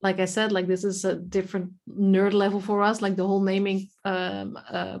like I said, like, this is a different nerd level for us, like the whole naming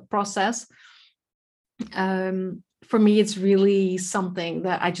process. For me, it's really something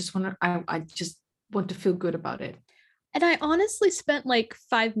that I just want to feel good about it. And I honestly spent like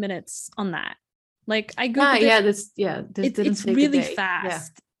 5 minutes on that. Like, I Googled it. It's really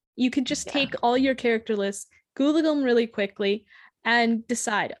fast. Yeah. You could just take all your character lists, Google them really quickly, and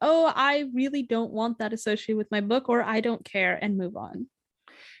decide, oh, I really don't want that associated with my book, or I don't care, and move on.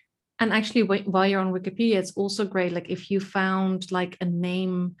 And actually, while you're on Wikipedia, it's also great. Like, if you found like a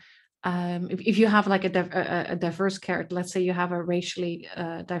name, if you have like a diverse character, let's say you have a racially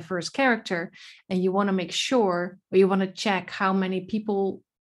diverse character, and you want to make sure, or you want to check how many people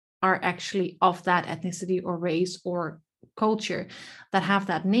are actually of that ethnicity or race or culture that have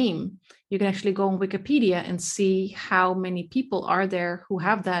that name, you can actually go on Wikipedia and see how many people are there who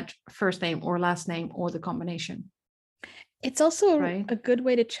have that first name or last name or the combination. It's also a good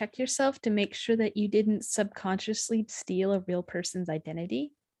way to check yourself to make sure that you didn't subconsciously steal a real person's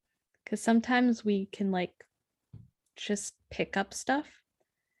identity. Because sometimes we can like just pick up stuff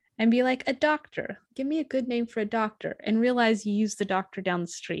and be like, a doctor, give me a good name for a doctor, and realize you use the doctor down the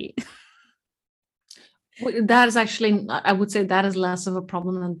street. Well, that is actually, I would say that is less of a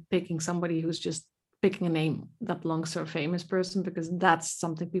problem than picking somebody who's just picking a name that belongs to a famous person, because that's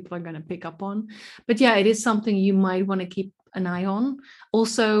something people are going to pick up on. But yeah, it is something you might want to keep an eye on.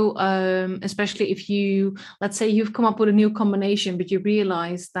 Also, especially if let's say you've come up with a new combination, but you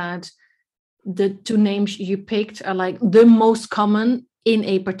realize that the 2 names you picked are like the most common in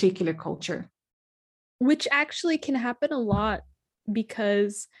a particular culture. Which actually can happen a lot,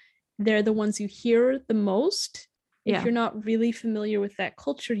 because they're the ones you hear the most, if you're not really familiar with that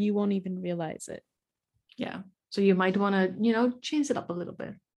culture, you won't even realize it. Yeah. So you might want to, change it up a little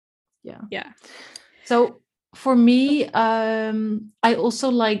bit. Yeah. Yeah. So for me, I also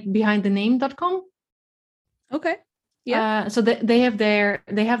like behindthename.com. Okay. Yeah. So they have their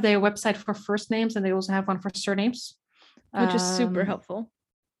website for first names, and they also have one for surnames, which is super helpful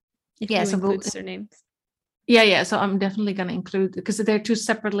if you include surnames. Yeah. So I'm definitely going to include, because they're two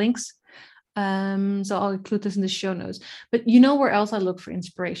separate links. So I'll include this in the show notes. But you know where else I look for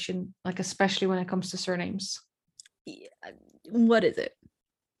inspiration, like especially when it comes to surnames? Yeah. What is it?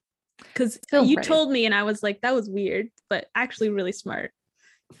 Because you told me and I was like, that was weird, but actually really smart.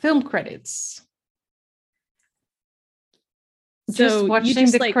 Film credits. So just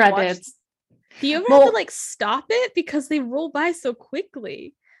watching the credits. Do you ever have to stop it because they roll by so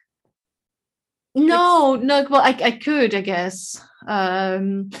quickly? No. Well, I could, I guess.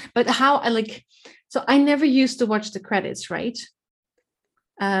 But how so I never used to watch the credits, right?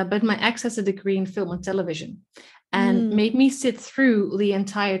 But my ex has a degree in film and television, and made me sit through the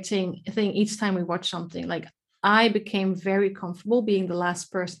entire thing each time we watch something. Like, I became very comfortable being the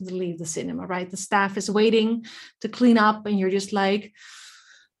last person to leave the cinema, right? The staff is waiting to clean up, and you're just like,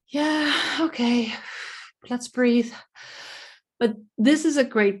 yeah, okay, let's breathe. But this is a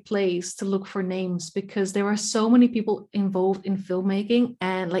great place to look for names, because there are so many people involved in filmmaking,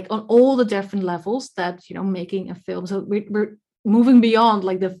 and on all the different levels that, making a film. So we're moving beyond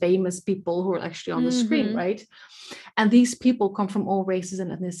the famous people who are actually on the screen, right? And these people come from all races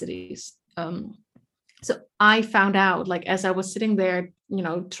and ethnicities. So I found out, as I was sitting there,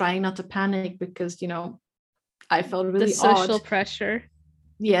 trying not to panic, because, I felt really the social pressure.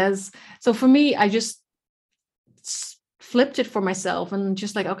 Yes. So for me, I just flipped it for myself and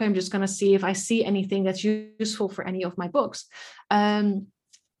just okay, I'm just going to see if I see anything that's useful for any of my books.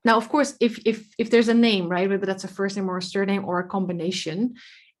 Now, of course, if there's a name, right, whether that's a first name or a surname or a combination,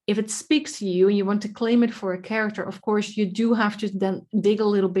 if it speaks to you and you want to claim it for a character, of course, you do have to then dig a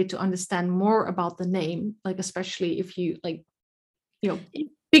little bit to understand more about the name, especially if you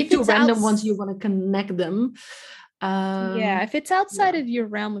pick two random ones, you want to connect them. If it's outside of your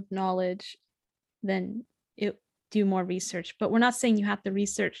realm of knowledge, then do more research. But we're not saying you have to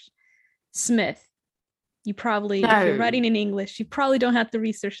research Smith. You probably, if you're writing in English, you probably don't have to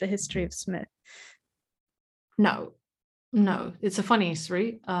research the history of Smith. No, it's a funny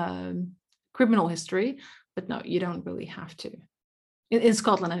history, criminal history, but no, you don't really have to. In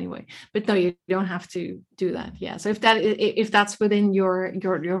Scotland anyway, but no, you don't have to do that. Yeah. So if that's within your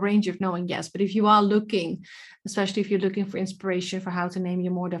range of knowing, yes. But if you are looking, especially if you're looking for inspiration for how to name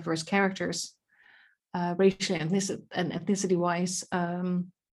your more diverse characters, racially and ethnicity wise,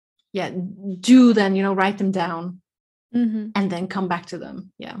 do then write them down and then come back to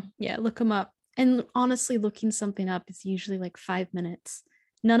them. Yeah, look them up. And honestly, looking something up is usually 5 minutes.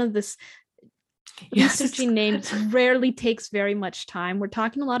 None of this researching names rarely takes very much time. We're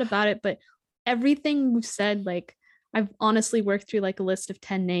talking a lot about it, but everything we've said, I've honestly worked through a list of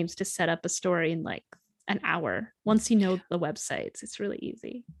 10 names to set up a story in an hour. Once you know the websites, it's really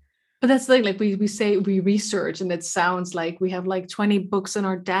easy. But that's we say we research, and it sounds like we have 20 books on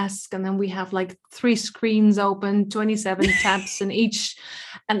our desk, and then we have 3 screens open, 27 tabs in each,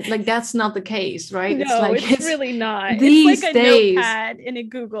 and that's not the case, right? No, it's really not. These it's days, a notepad in a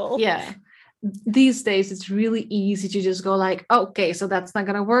Google. Yeah. These days, it's really easy to just go okay, so that's not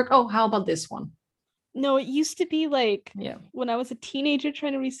gonna work. Oh, how about this one? No, it used to be when I was a teenager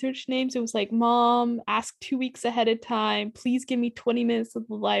trying to research names, it was Mom, ask 2 weeks ahead of time, please give me 20 minutes at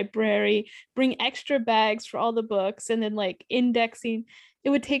the library, bring extra bags for all the books, and then indexing. It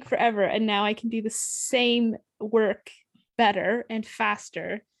would take forever, and now I can do the same work better and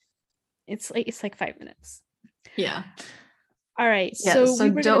faster. It's 5 minutes. Yeah. All right. Yeah, so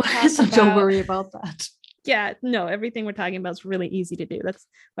don't worry about that. Yeah, no, everything we're talking about is really easy to do. That's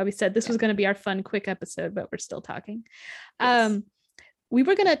why we said this was going to be our fun, quick episode, but we're still talking. Yes. We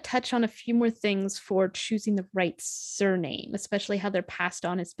were going to touch on a few more things for choosing the right surname, especially how they're passed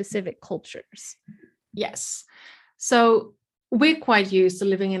on in specific cultures. Yes. So we're quite used to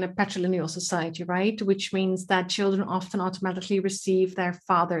living in a patrilineal society, right? Which means that children often automatically receive their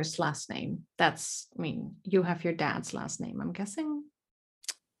father's last name. You have your dad's last name, I'm guessing.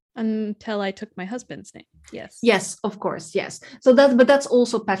 Until I took my husband's name. Yes, of course. Yes. So that's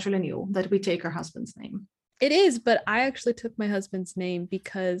also patrilineal, that we take our husband's name. It is, but I actually took my husband's name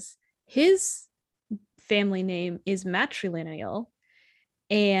because his family name is matrilineal.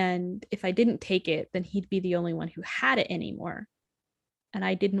 And if I didn't take it, then he'd be the only one who had it anymore. And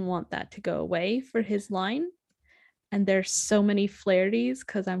I didn't want that to go away for his line. And there's so many Flahertys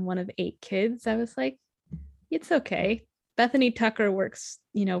because I'm one of 8 kids. I was like, It's okay. Bethany Tucker works,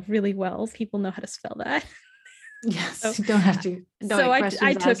 really well. People know how to spell that. Yes, you don't have to. So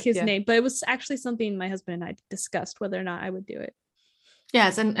I took his name, but it was actually something my husband and I discussed whether or not I would do it.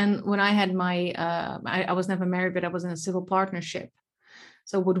 Yes, and when I had my, I was never married, but I was in a civil partnership.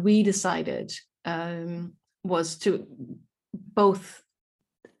 So what we decided was to both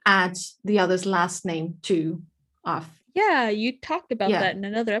add the other's last name to our. Yeah, you talked about that in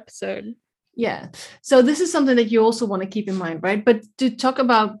another episode. Yeah. So this is something that you also want to keep in mind, right? But to talk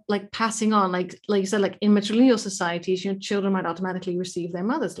about like passing on, like you said, like in matrilineal societies, children might automatically receive their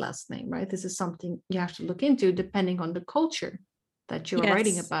mother's last name, right? This is something you have to look into depending on the culture that you're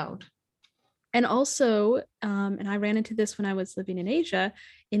writing about. And also, and I ran into this when I was living in Asia,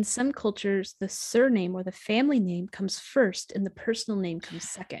 in some cultures, the surname or the family name comes first and the personal name comes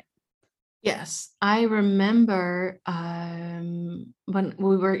second. Yes, I remember when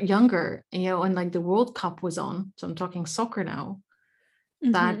we were younger, and like the World Cup was on, so I'm talking soccer now,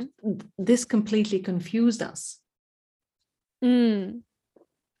 that this completely confused us.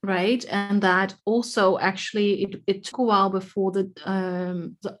 Right, and that also actually it took a while before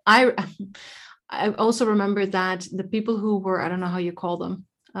I also remember that the people who were, I don't know how you call them,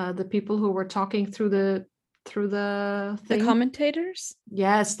 the people who were talking through the thing. The commentators?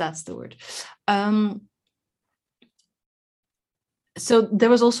 Yes, that's the word. So there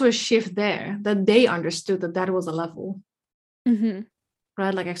was also a shift there that they understood that was a level.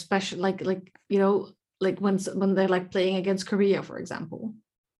 Right, like especially like when they're like playing against Korea, for example.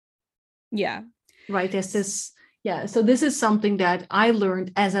 Yeah. Right, there's this. Yeah, so this is something that I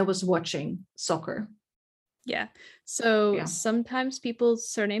learned as I was watching soccer. Yeah. So sometimes people's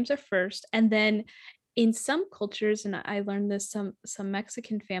surnames are first, and then in some cultures, and I learned this, some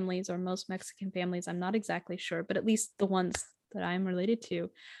Mexican families, or most Mexican families, I'm not exactly sure, but at least the ones that I'm related to,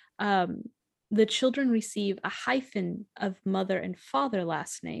 the children receive a hyphen of mother and father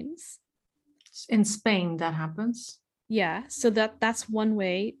last names. In Spain, that happens. Yeah, so that's one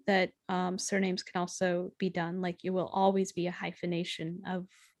way that surnames can also be done. Like, it will always be a hyphenation of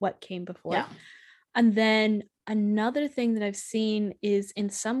what came before. Yeah. And then another thing that I've seen is in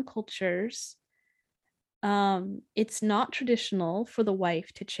some cultures, it's not traditional for the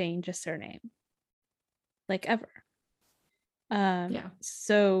wife to change a surname, like ever.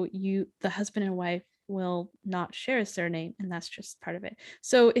 So the husband and wife will not share a surname, and that's just part of it.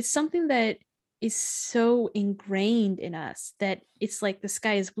 So it's something that is so ingrained in us that it's like the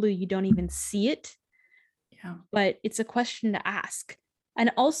sky is blue, you don't even see it. Yeah, but it's a question to ask.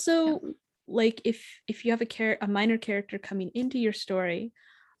 And also, like, if you have a minor character coming into your story,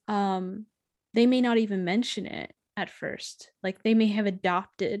 they may not even mention it at first. Like, they may have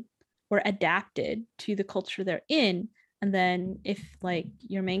adopted or adapted to the culture they're in, and then if like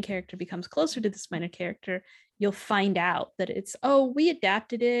your main character becomes closer to this minor character, you'll find out that it's, oh, we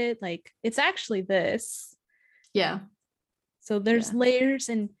adapted it, like it's actually this. Yeah. So there's layers,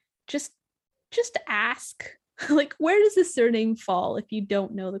 and just ask, like, where does the surname fall if you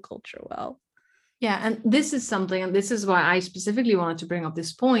don't know the culture well? Yeah, and this is something, and this is why I specifically wanted to bring up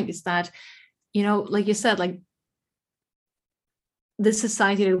this point, is that, like you said, like this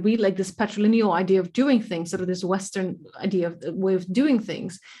society that we like, this patrilineal idea of doing things, sort of this Western idea of the way of doing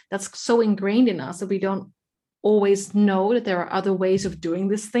things, that's so ingrained in us that we don't always know that there are other ways of doing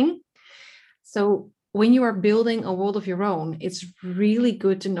this thing. So when you are building a world of your own, it's really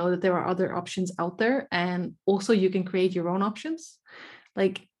good to know that there are other options out there, and also you can create your own options.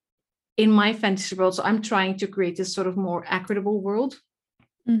 Like in my fantasy world, so I'm trying to create this sort of more equitable world.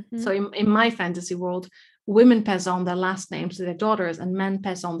 So in my fantasy world, women pass on their last names to their daughters, and men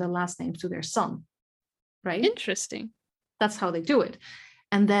pass on their last names to their son. Right? Interesting. That's how they do it.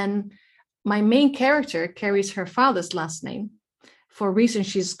 And then my main character carries her father's last name for a reason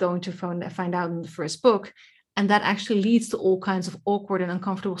she's going to find out in the first book. And that actually leads to all kinds of awkward and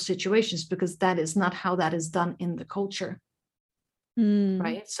uncomfortable situations, because that is not how that is done in the culture.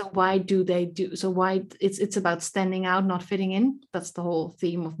 Right? So why do they do so? Why it's about standing out, not fitting in. That's the whole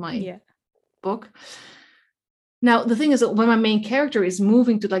theme of my book. Now, the thing is that when my main character is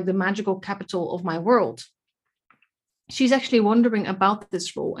moving to like the magical capital of my world, she's actually wondering about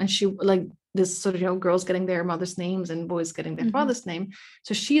this role, and she like this sort of, girls getting their mother's names and boys getting their father's name.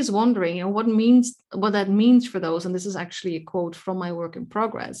 So she is wondering, what that means for those. And this is actually a quote from my work in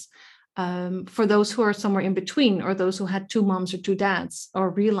progress. For those who are somewhere in between, or those who had two moms or two dads, or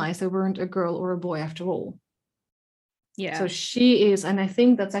realized they weren't a girl or a boy after all. Yeah. So she is, and I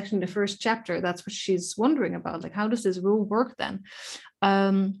think that's actually the first chapter. That's what she's wondering about. Like, how does this rule work then?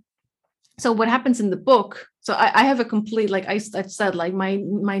 So what happens in the book So I have a complete, like I've said, like my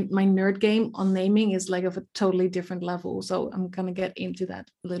nerd game on naming is like of a totally different level. So I'm gonna get into that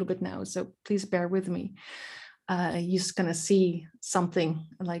a little bit now. So please bear with me. You're just gonna see something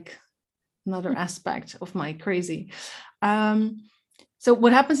like another aspect of my crazy. So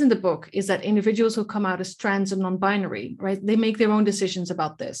what happens in the book is that individuals who come out as trans and non-binary, right, they make their own decisions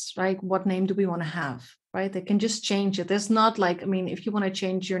about this, right? What name do we want to have, right? They can just change it. There's not like, I mean, if you want to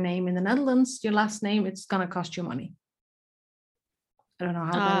change your name in the Netherlands, your last name, it's going to cost you money. I don't know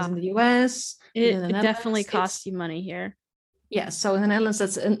how that is in the US. It definitely costs you money here. Yeah, so in the Netherlands,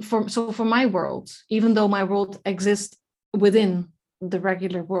 that's for my world, even though my world exists within the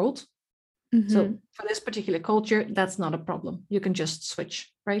regular world, so for this particular culture, that's not a problem. You can just switch,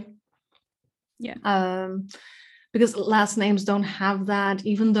 right? Yeah. Because last names don't have that,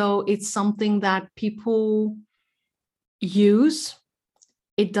 even though it's something that people use,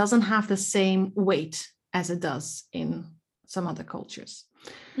 it doesn't have the same weight as it does in some other cultures.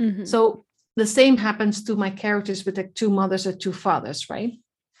 So the same happens to my characters with the two mothers or two fathers, right?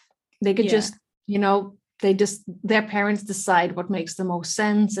 They could just, their parents decide what makes the most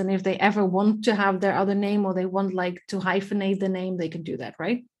sense. And if they ever want to have their other name, or they want like to hyphenate the name, they can do that,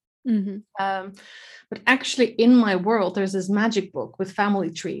 right? But actually in my world, there's this magic book with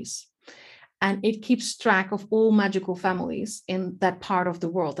family trees, and it keeps track of all magical families in that part of the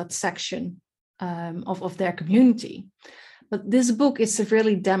world, that section of their community. But this book is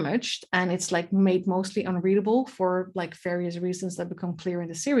severely damaged, and it's like made mostly unreadable for like various reasons that become clear in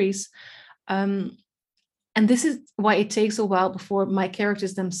the series. And this is why it takes a while before my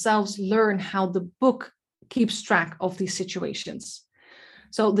characters themselves learn how the book keeps track of these situations.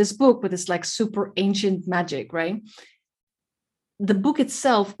 So this book with this like super ancient magic, right? The book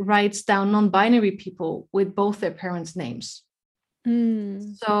itself writes down non-binary people with both their parents' names.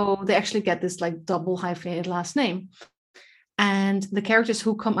 So they actually get this like double hyphenated last name. And the characters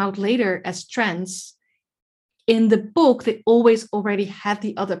who come out later as trans, in the book, they always already had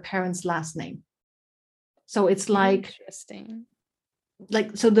the other parent's last name. So it's like, interesting.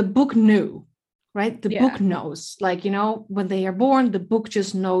 Like, so the book knew, right? The book knows, like, when they are born, the book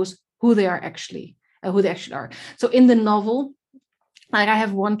just knows who they actually are. So in the novel, like I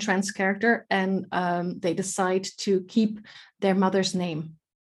have one trans character, and they decide to keep their mother's name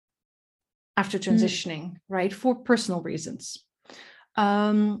after transitioning, right? For personal reasons.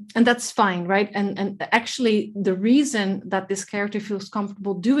 And that's fine, right? And actually the reason that this character feels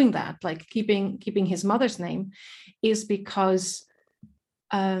comfortable doing that, like keeping his mother's name, is because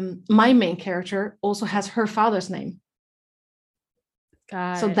my main character also has her father's name.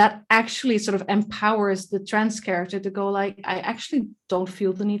 So that actually sort of empowers the trans character to go like, I actually don't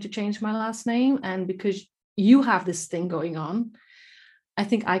feel the need to change my last name, and because you have this thing going on, I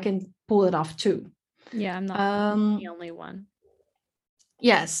think I can pull it off too. Yeah, I'm not the only one.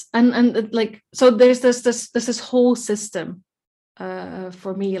 Yes, and like, so there's this whole system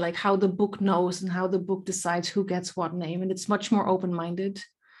for me, like how the book knows and how the book decides who gets what name, and it's much more open-minded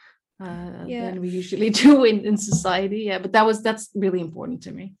than we usually do in society. Yeah, but that's really important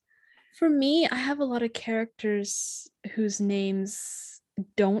to me. For me, I have a lot of characters whose names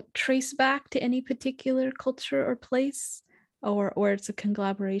don't trace back to any particular culture or place, or it's a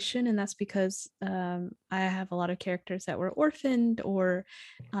conglomeration, and that's because I have a lot of characters that were orphaned or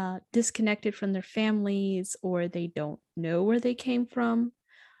disconnected from their families, or they don't know where they came from.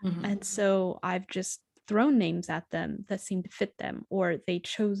 And so I've just thrown names at them that seem to fit them, or they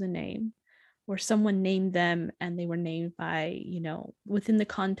chose a name, or someone named them and they were named by, within the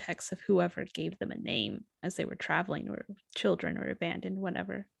context of whoever gave them a name as they were traveling, or children, or abandoned,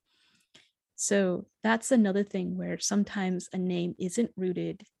 whatever. So that's another thing where sometimes a name isn't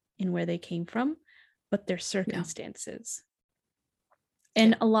rooted in where they came from, but their circumstances.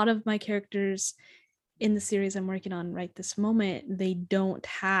 And a lot of my characters in the series I'm working on right this moment, they don't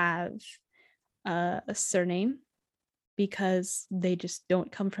have a surname because they just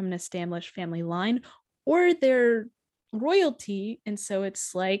don't come from an established family line, or they're royalty. And so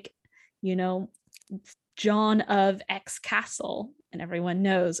it's like, John of X Castle, and everyone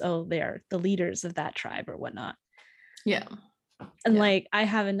knows, oh, they're the leaders of that tribe or whatnot. Yeah. And like, I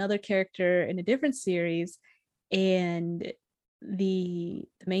have another character in a different series, and the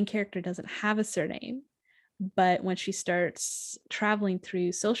main character doesn't have a surname, but when she starts traveling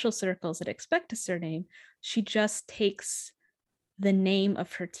through social circles that expect a surname, she just takes the name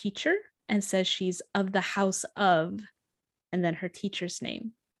of her teacher and says she's of the house of, and then her teacher's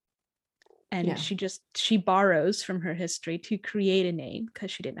name. And she borrows from her history to create a name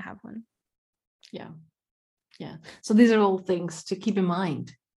because she didn't have one. Yeah. So these are all things to keep in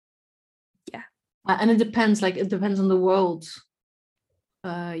mind. Yeah. And it depends on the world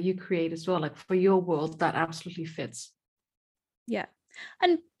you create as well. Like for your world, that absolutely fits. Yeah.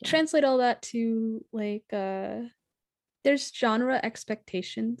 And translate all that to like there's genre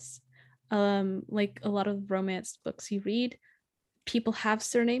expectations. Like a lot of romance books you read, people have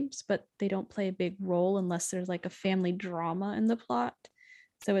surnames, but they don't play a big role unless there's like a family drama in the plot.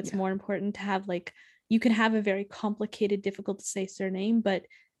 So it's more important to have like, you can have a very complicated, difficult to say surname, but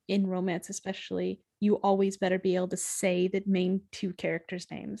in romance especially, you always better be able to say the main two characters'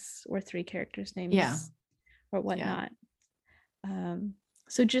 names or three characters' names or whatnot.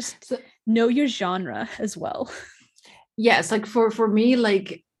 So just know your genre as well. Yes, like for me,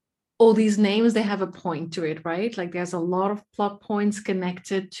 like all these names, they have a point to it, right? Like there's a lot of plot points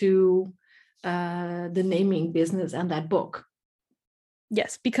connected to the naming business and that book.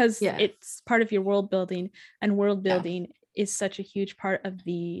 Yes, because it's part of your world building, and world building is such a huge part of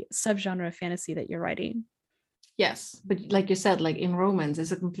the subgenre of fantasy that you're writing. Yes, but like you said, like in romance,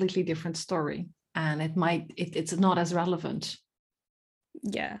 it's a completely different story, and it's not as relevant.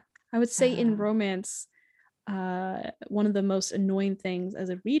 Yeah, I would say in romance, one of the most annoying things as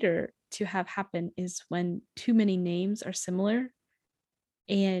a reader to have happen is when too many names are similar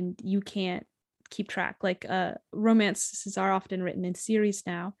and you can't keep track. Like romances are often written in series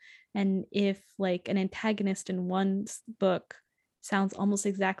now, and if like an antagonist in one book sounds almost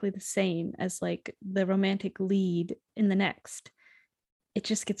exactly the same as like the romantic lead in the next, it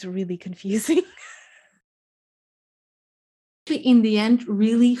just gets really confusing. In the end,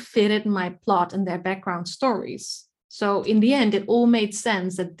 really fitted my plot and their background stories. So in the end, it all made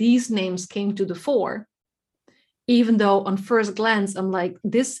sense that these names came to the fore, even though on first glance, I'm like,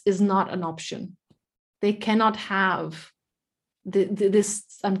 this is not an option. They cannot have this.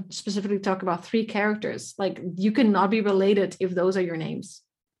 I'm specifically talking about three characters. Like you cannot be related if those are your names.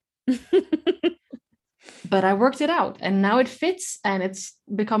 But I worked it out, and now it fits, and it's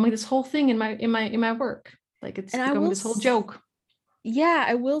becoming this whole thing in my work. Like it's becoming this whole joke. Yeah,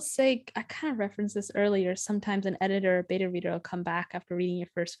 I will say, I kind of referenced this earlier. Sometimes an editor or beta reader will come back after reading your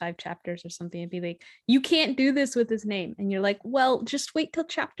first 5 chapters or something and be like, you can't do this with this name. And you're like, well, just wait till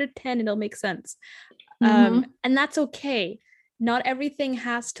chapter 10 and it'll make sense. And that's okay. Not everything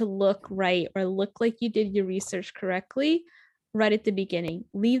has to look right or look like you did your research correctly right at the beginning.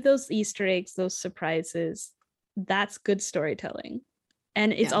 Leave those Easter eggs, those surprises. That's good storytelling.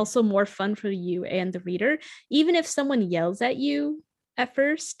 And it's also more fun for you and the reader. Even if someone yells at you at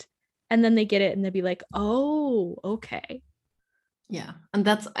first and then they get it and they'll be like, oh, okay. Yeah. And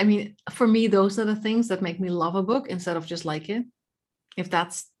that's, I mean, for me, those are the things that make me love a book instead of just like it. If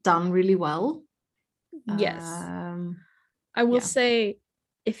that's done really well. Yes. I will say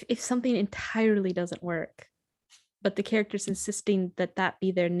if something entirely doesn't work, but the character's insisting that that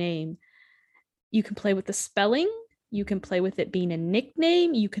be their name, you can play with the spelling. You can play with it being a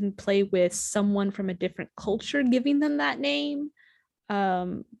nickname. You can play with someone from a different culture giving them that name.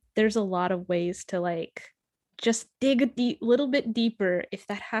 There's a lot of ways to like just dig a little bit deeper if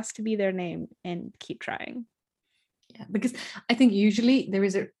that has to be their name and keep trying. Yeah, because I think usually there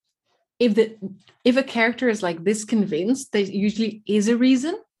is if a character is like this convinced, there usually is a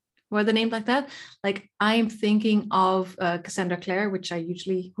reason why they're named like that. Like I'm thinking of Cassandra Clare, who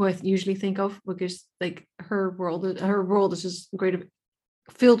I usually think of because like her world is just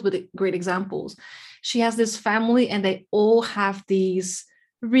filled with great examples. She has this family and they all have these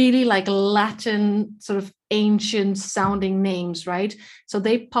really like Latin sort of ancient sounding names, right? So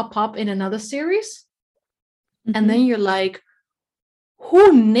they pop up in another series. And then you're like,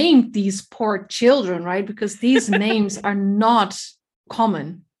 who named these poor children, right? Because these names are not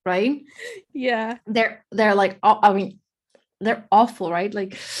common, right? Yeah. They're like, I mean, they're awful, right?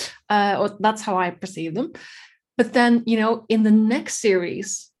 Like, that's how I perceive them. But then, you know, in the next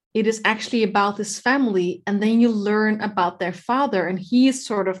series, it is actually about this family. And then you learn about their father. And he is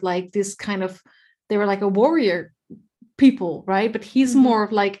sort of like this kind of, they were like a warrior people, right? But he's more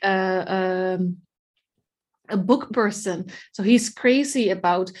of like a book person. So he's crazy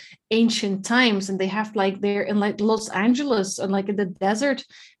about ancient times. And they have like, they're in like Los Angeles and like in the desert.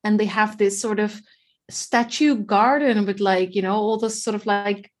 And they have this sort of statue garden with like, you know, all this sort of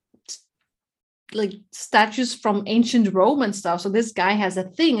like statues from ancient Rome and stuff. So this guy has a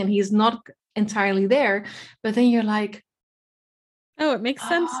thing and he's not entirely there. But then you're like, oh, it makes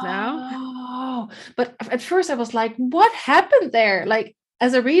sense now. But at first I was like, what happened there? Like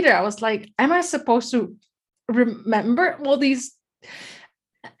as a reader, I was like, am I supposed to remember all these?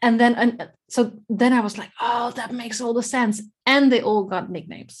 And so then I was like, oh, that makes all the sense. And they all got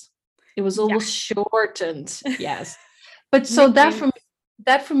nicknames. It was almost shortened. Yes. But so that for me,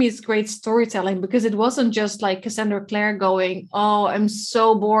 that for me is great storytelling, because it wasn't just like Cassandra Clare going, oh, I'm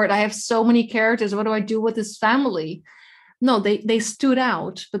so bored, I have so many characters, what do I do with this family? No, they stood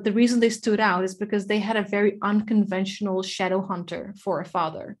out, but the reason they stood out is because they had a very unconventional shadow hunter for a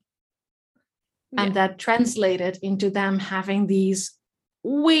father. And that translated into them having these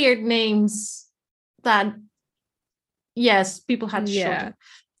weird names that, yes, people had to show.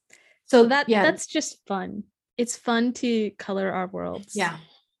 So that's just fun. It's fun to color our worlds. Yeah,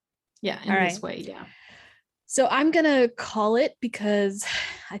 in this way, yeah. So I'm gonna call it, because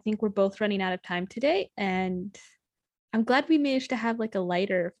I think we're both running out of time today, and I'm glad we managed to have like a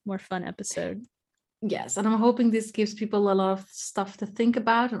lighter, more fun episode. Yes, and I'm hoping this gives people a lot of stuff to think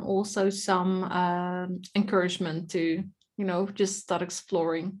about, and also some encouragement to, just start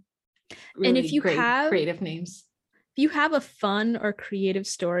exploring really and if you have creative names. If you have a fun or creative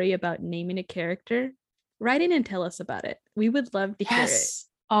story about naming a character, write in and tell us about it. We would love to hear it.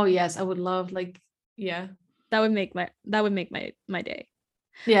 Oh yes, I would love, that would make my day.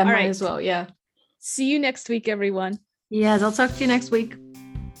 Yeah, mine as well. Yeah. See you next week, everyone. Yes, I'll talk to you next week.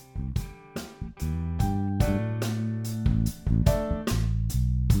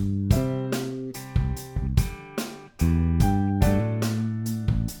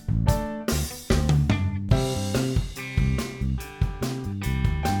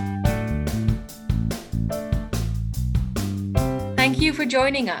 Thank you for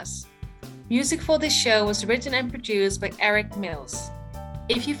joining us. Music for this show was written and produced by Eric Mills.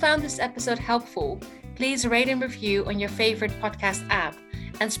 If you found this episode helpful, please rate and review on your favorite podcast app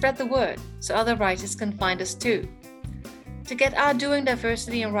and spread the word so other writers can find us too. To get our Doing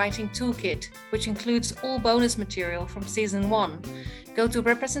Diversity in Writing Toolkit, which includes all bonus material from Season 1, go to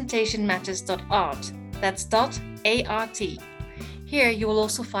representationmatters.art. That's .art. Here you will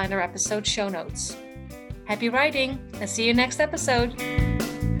also find our episode show notes. Happy writing, and see you next episode!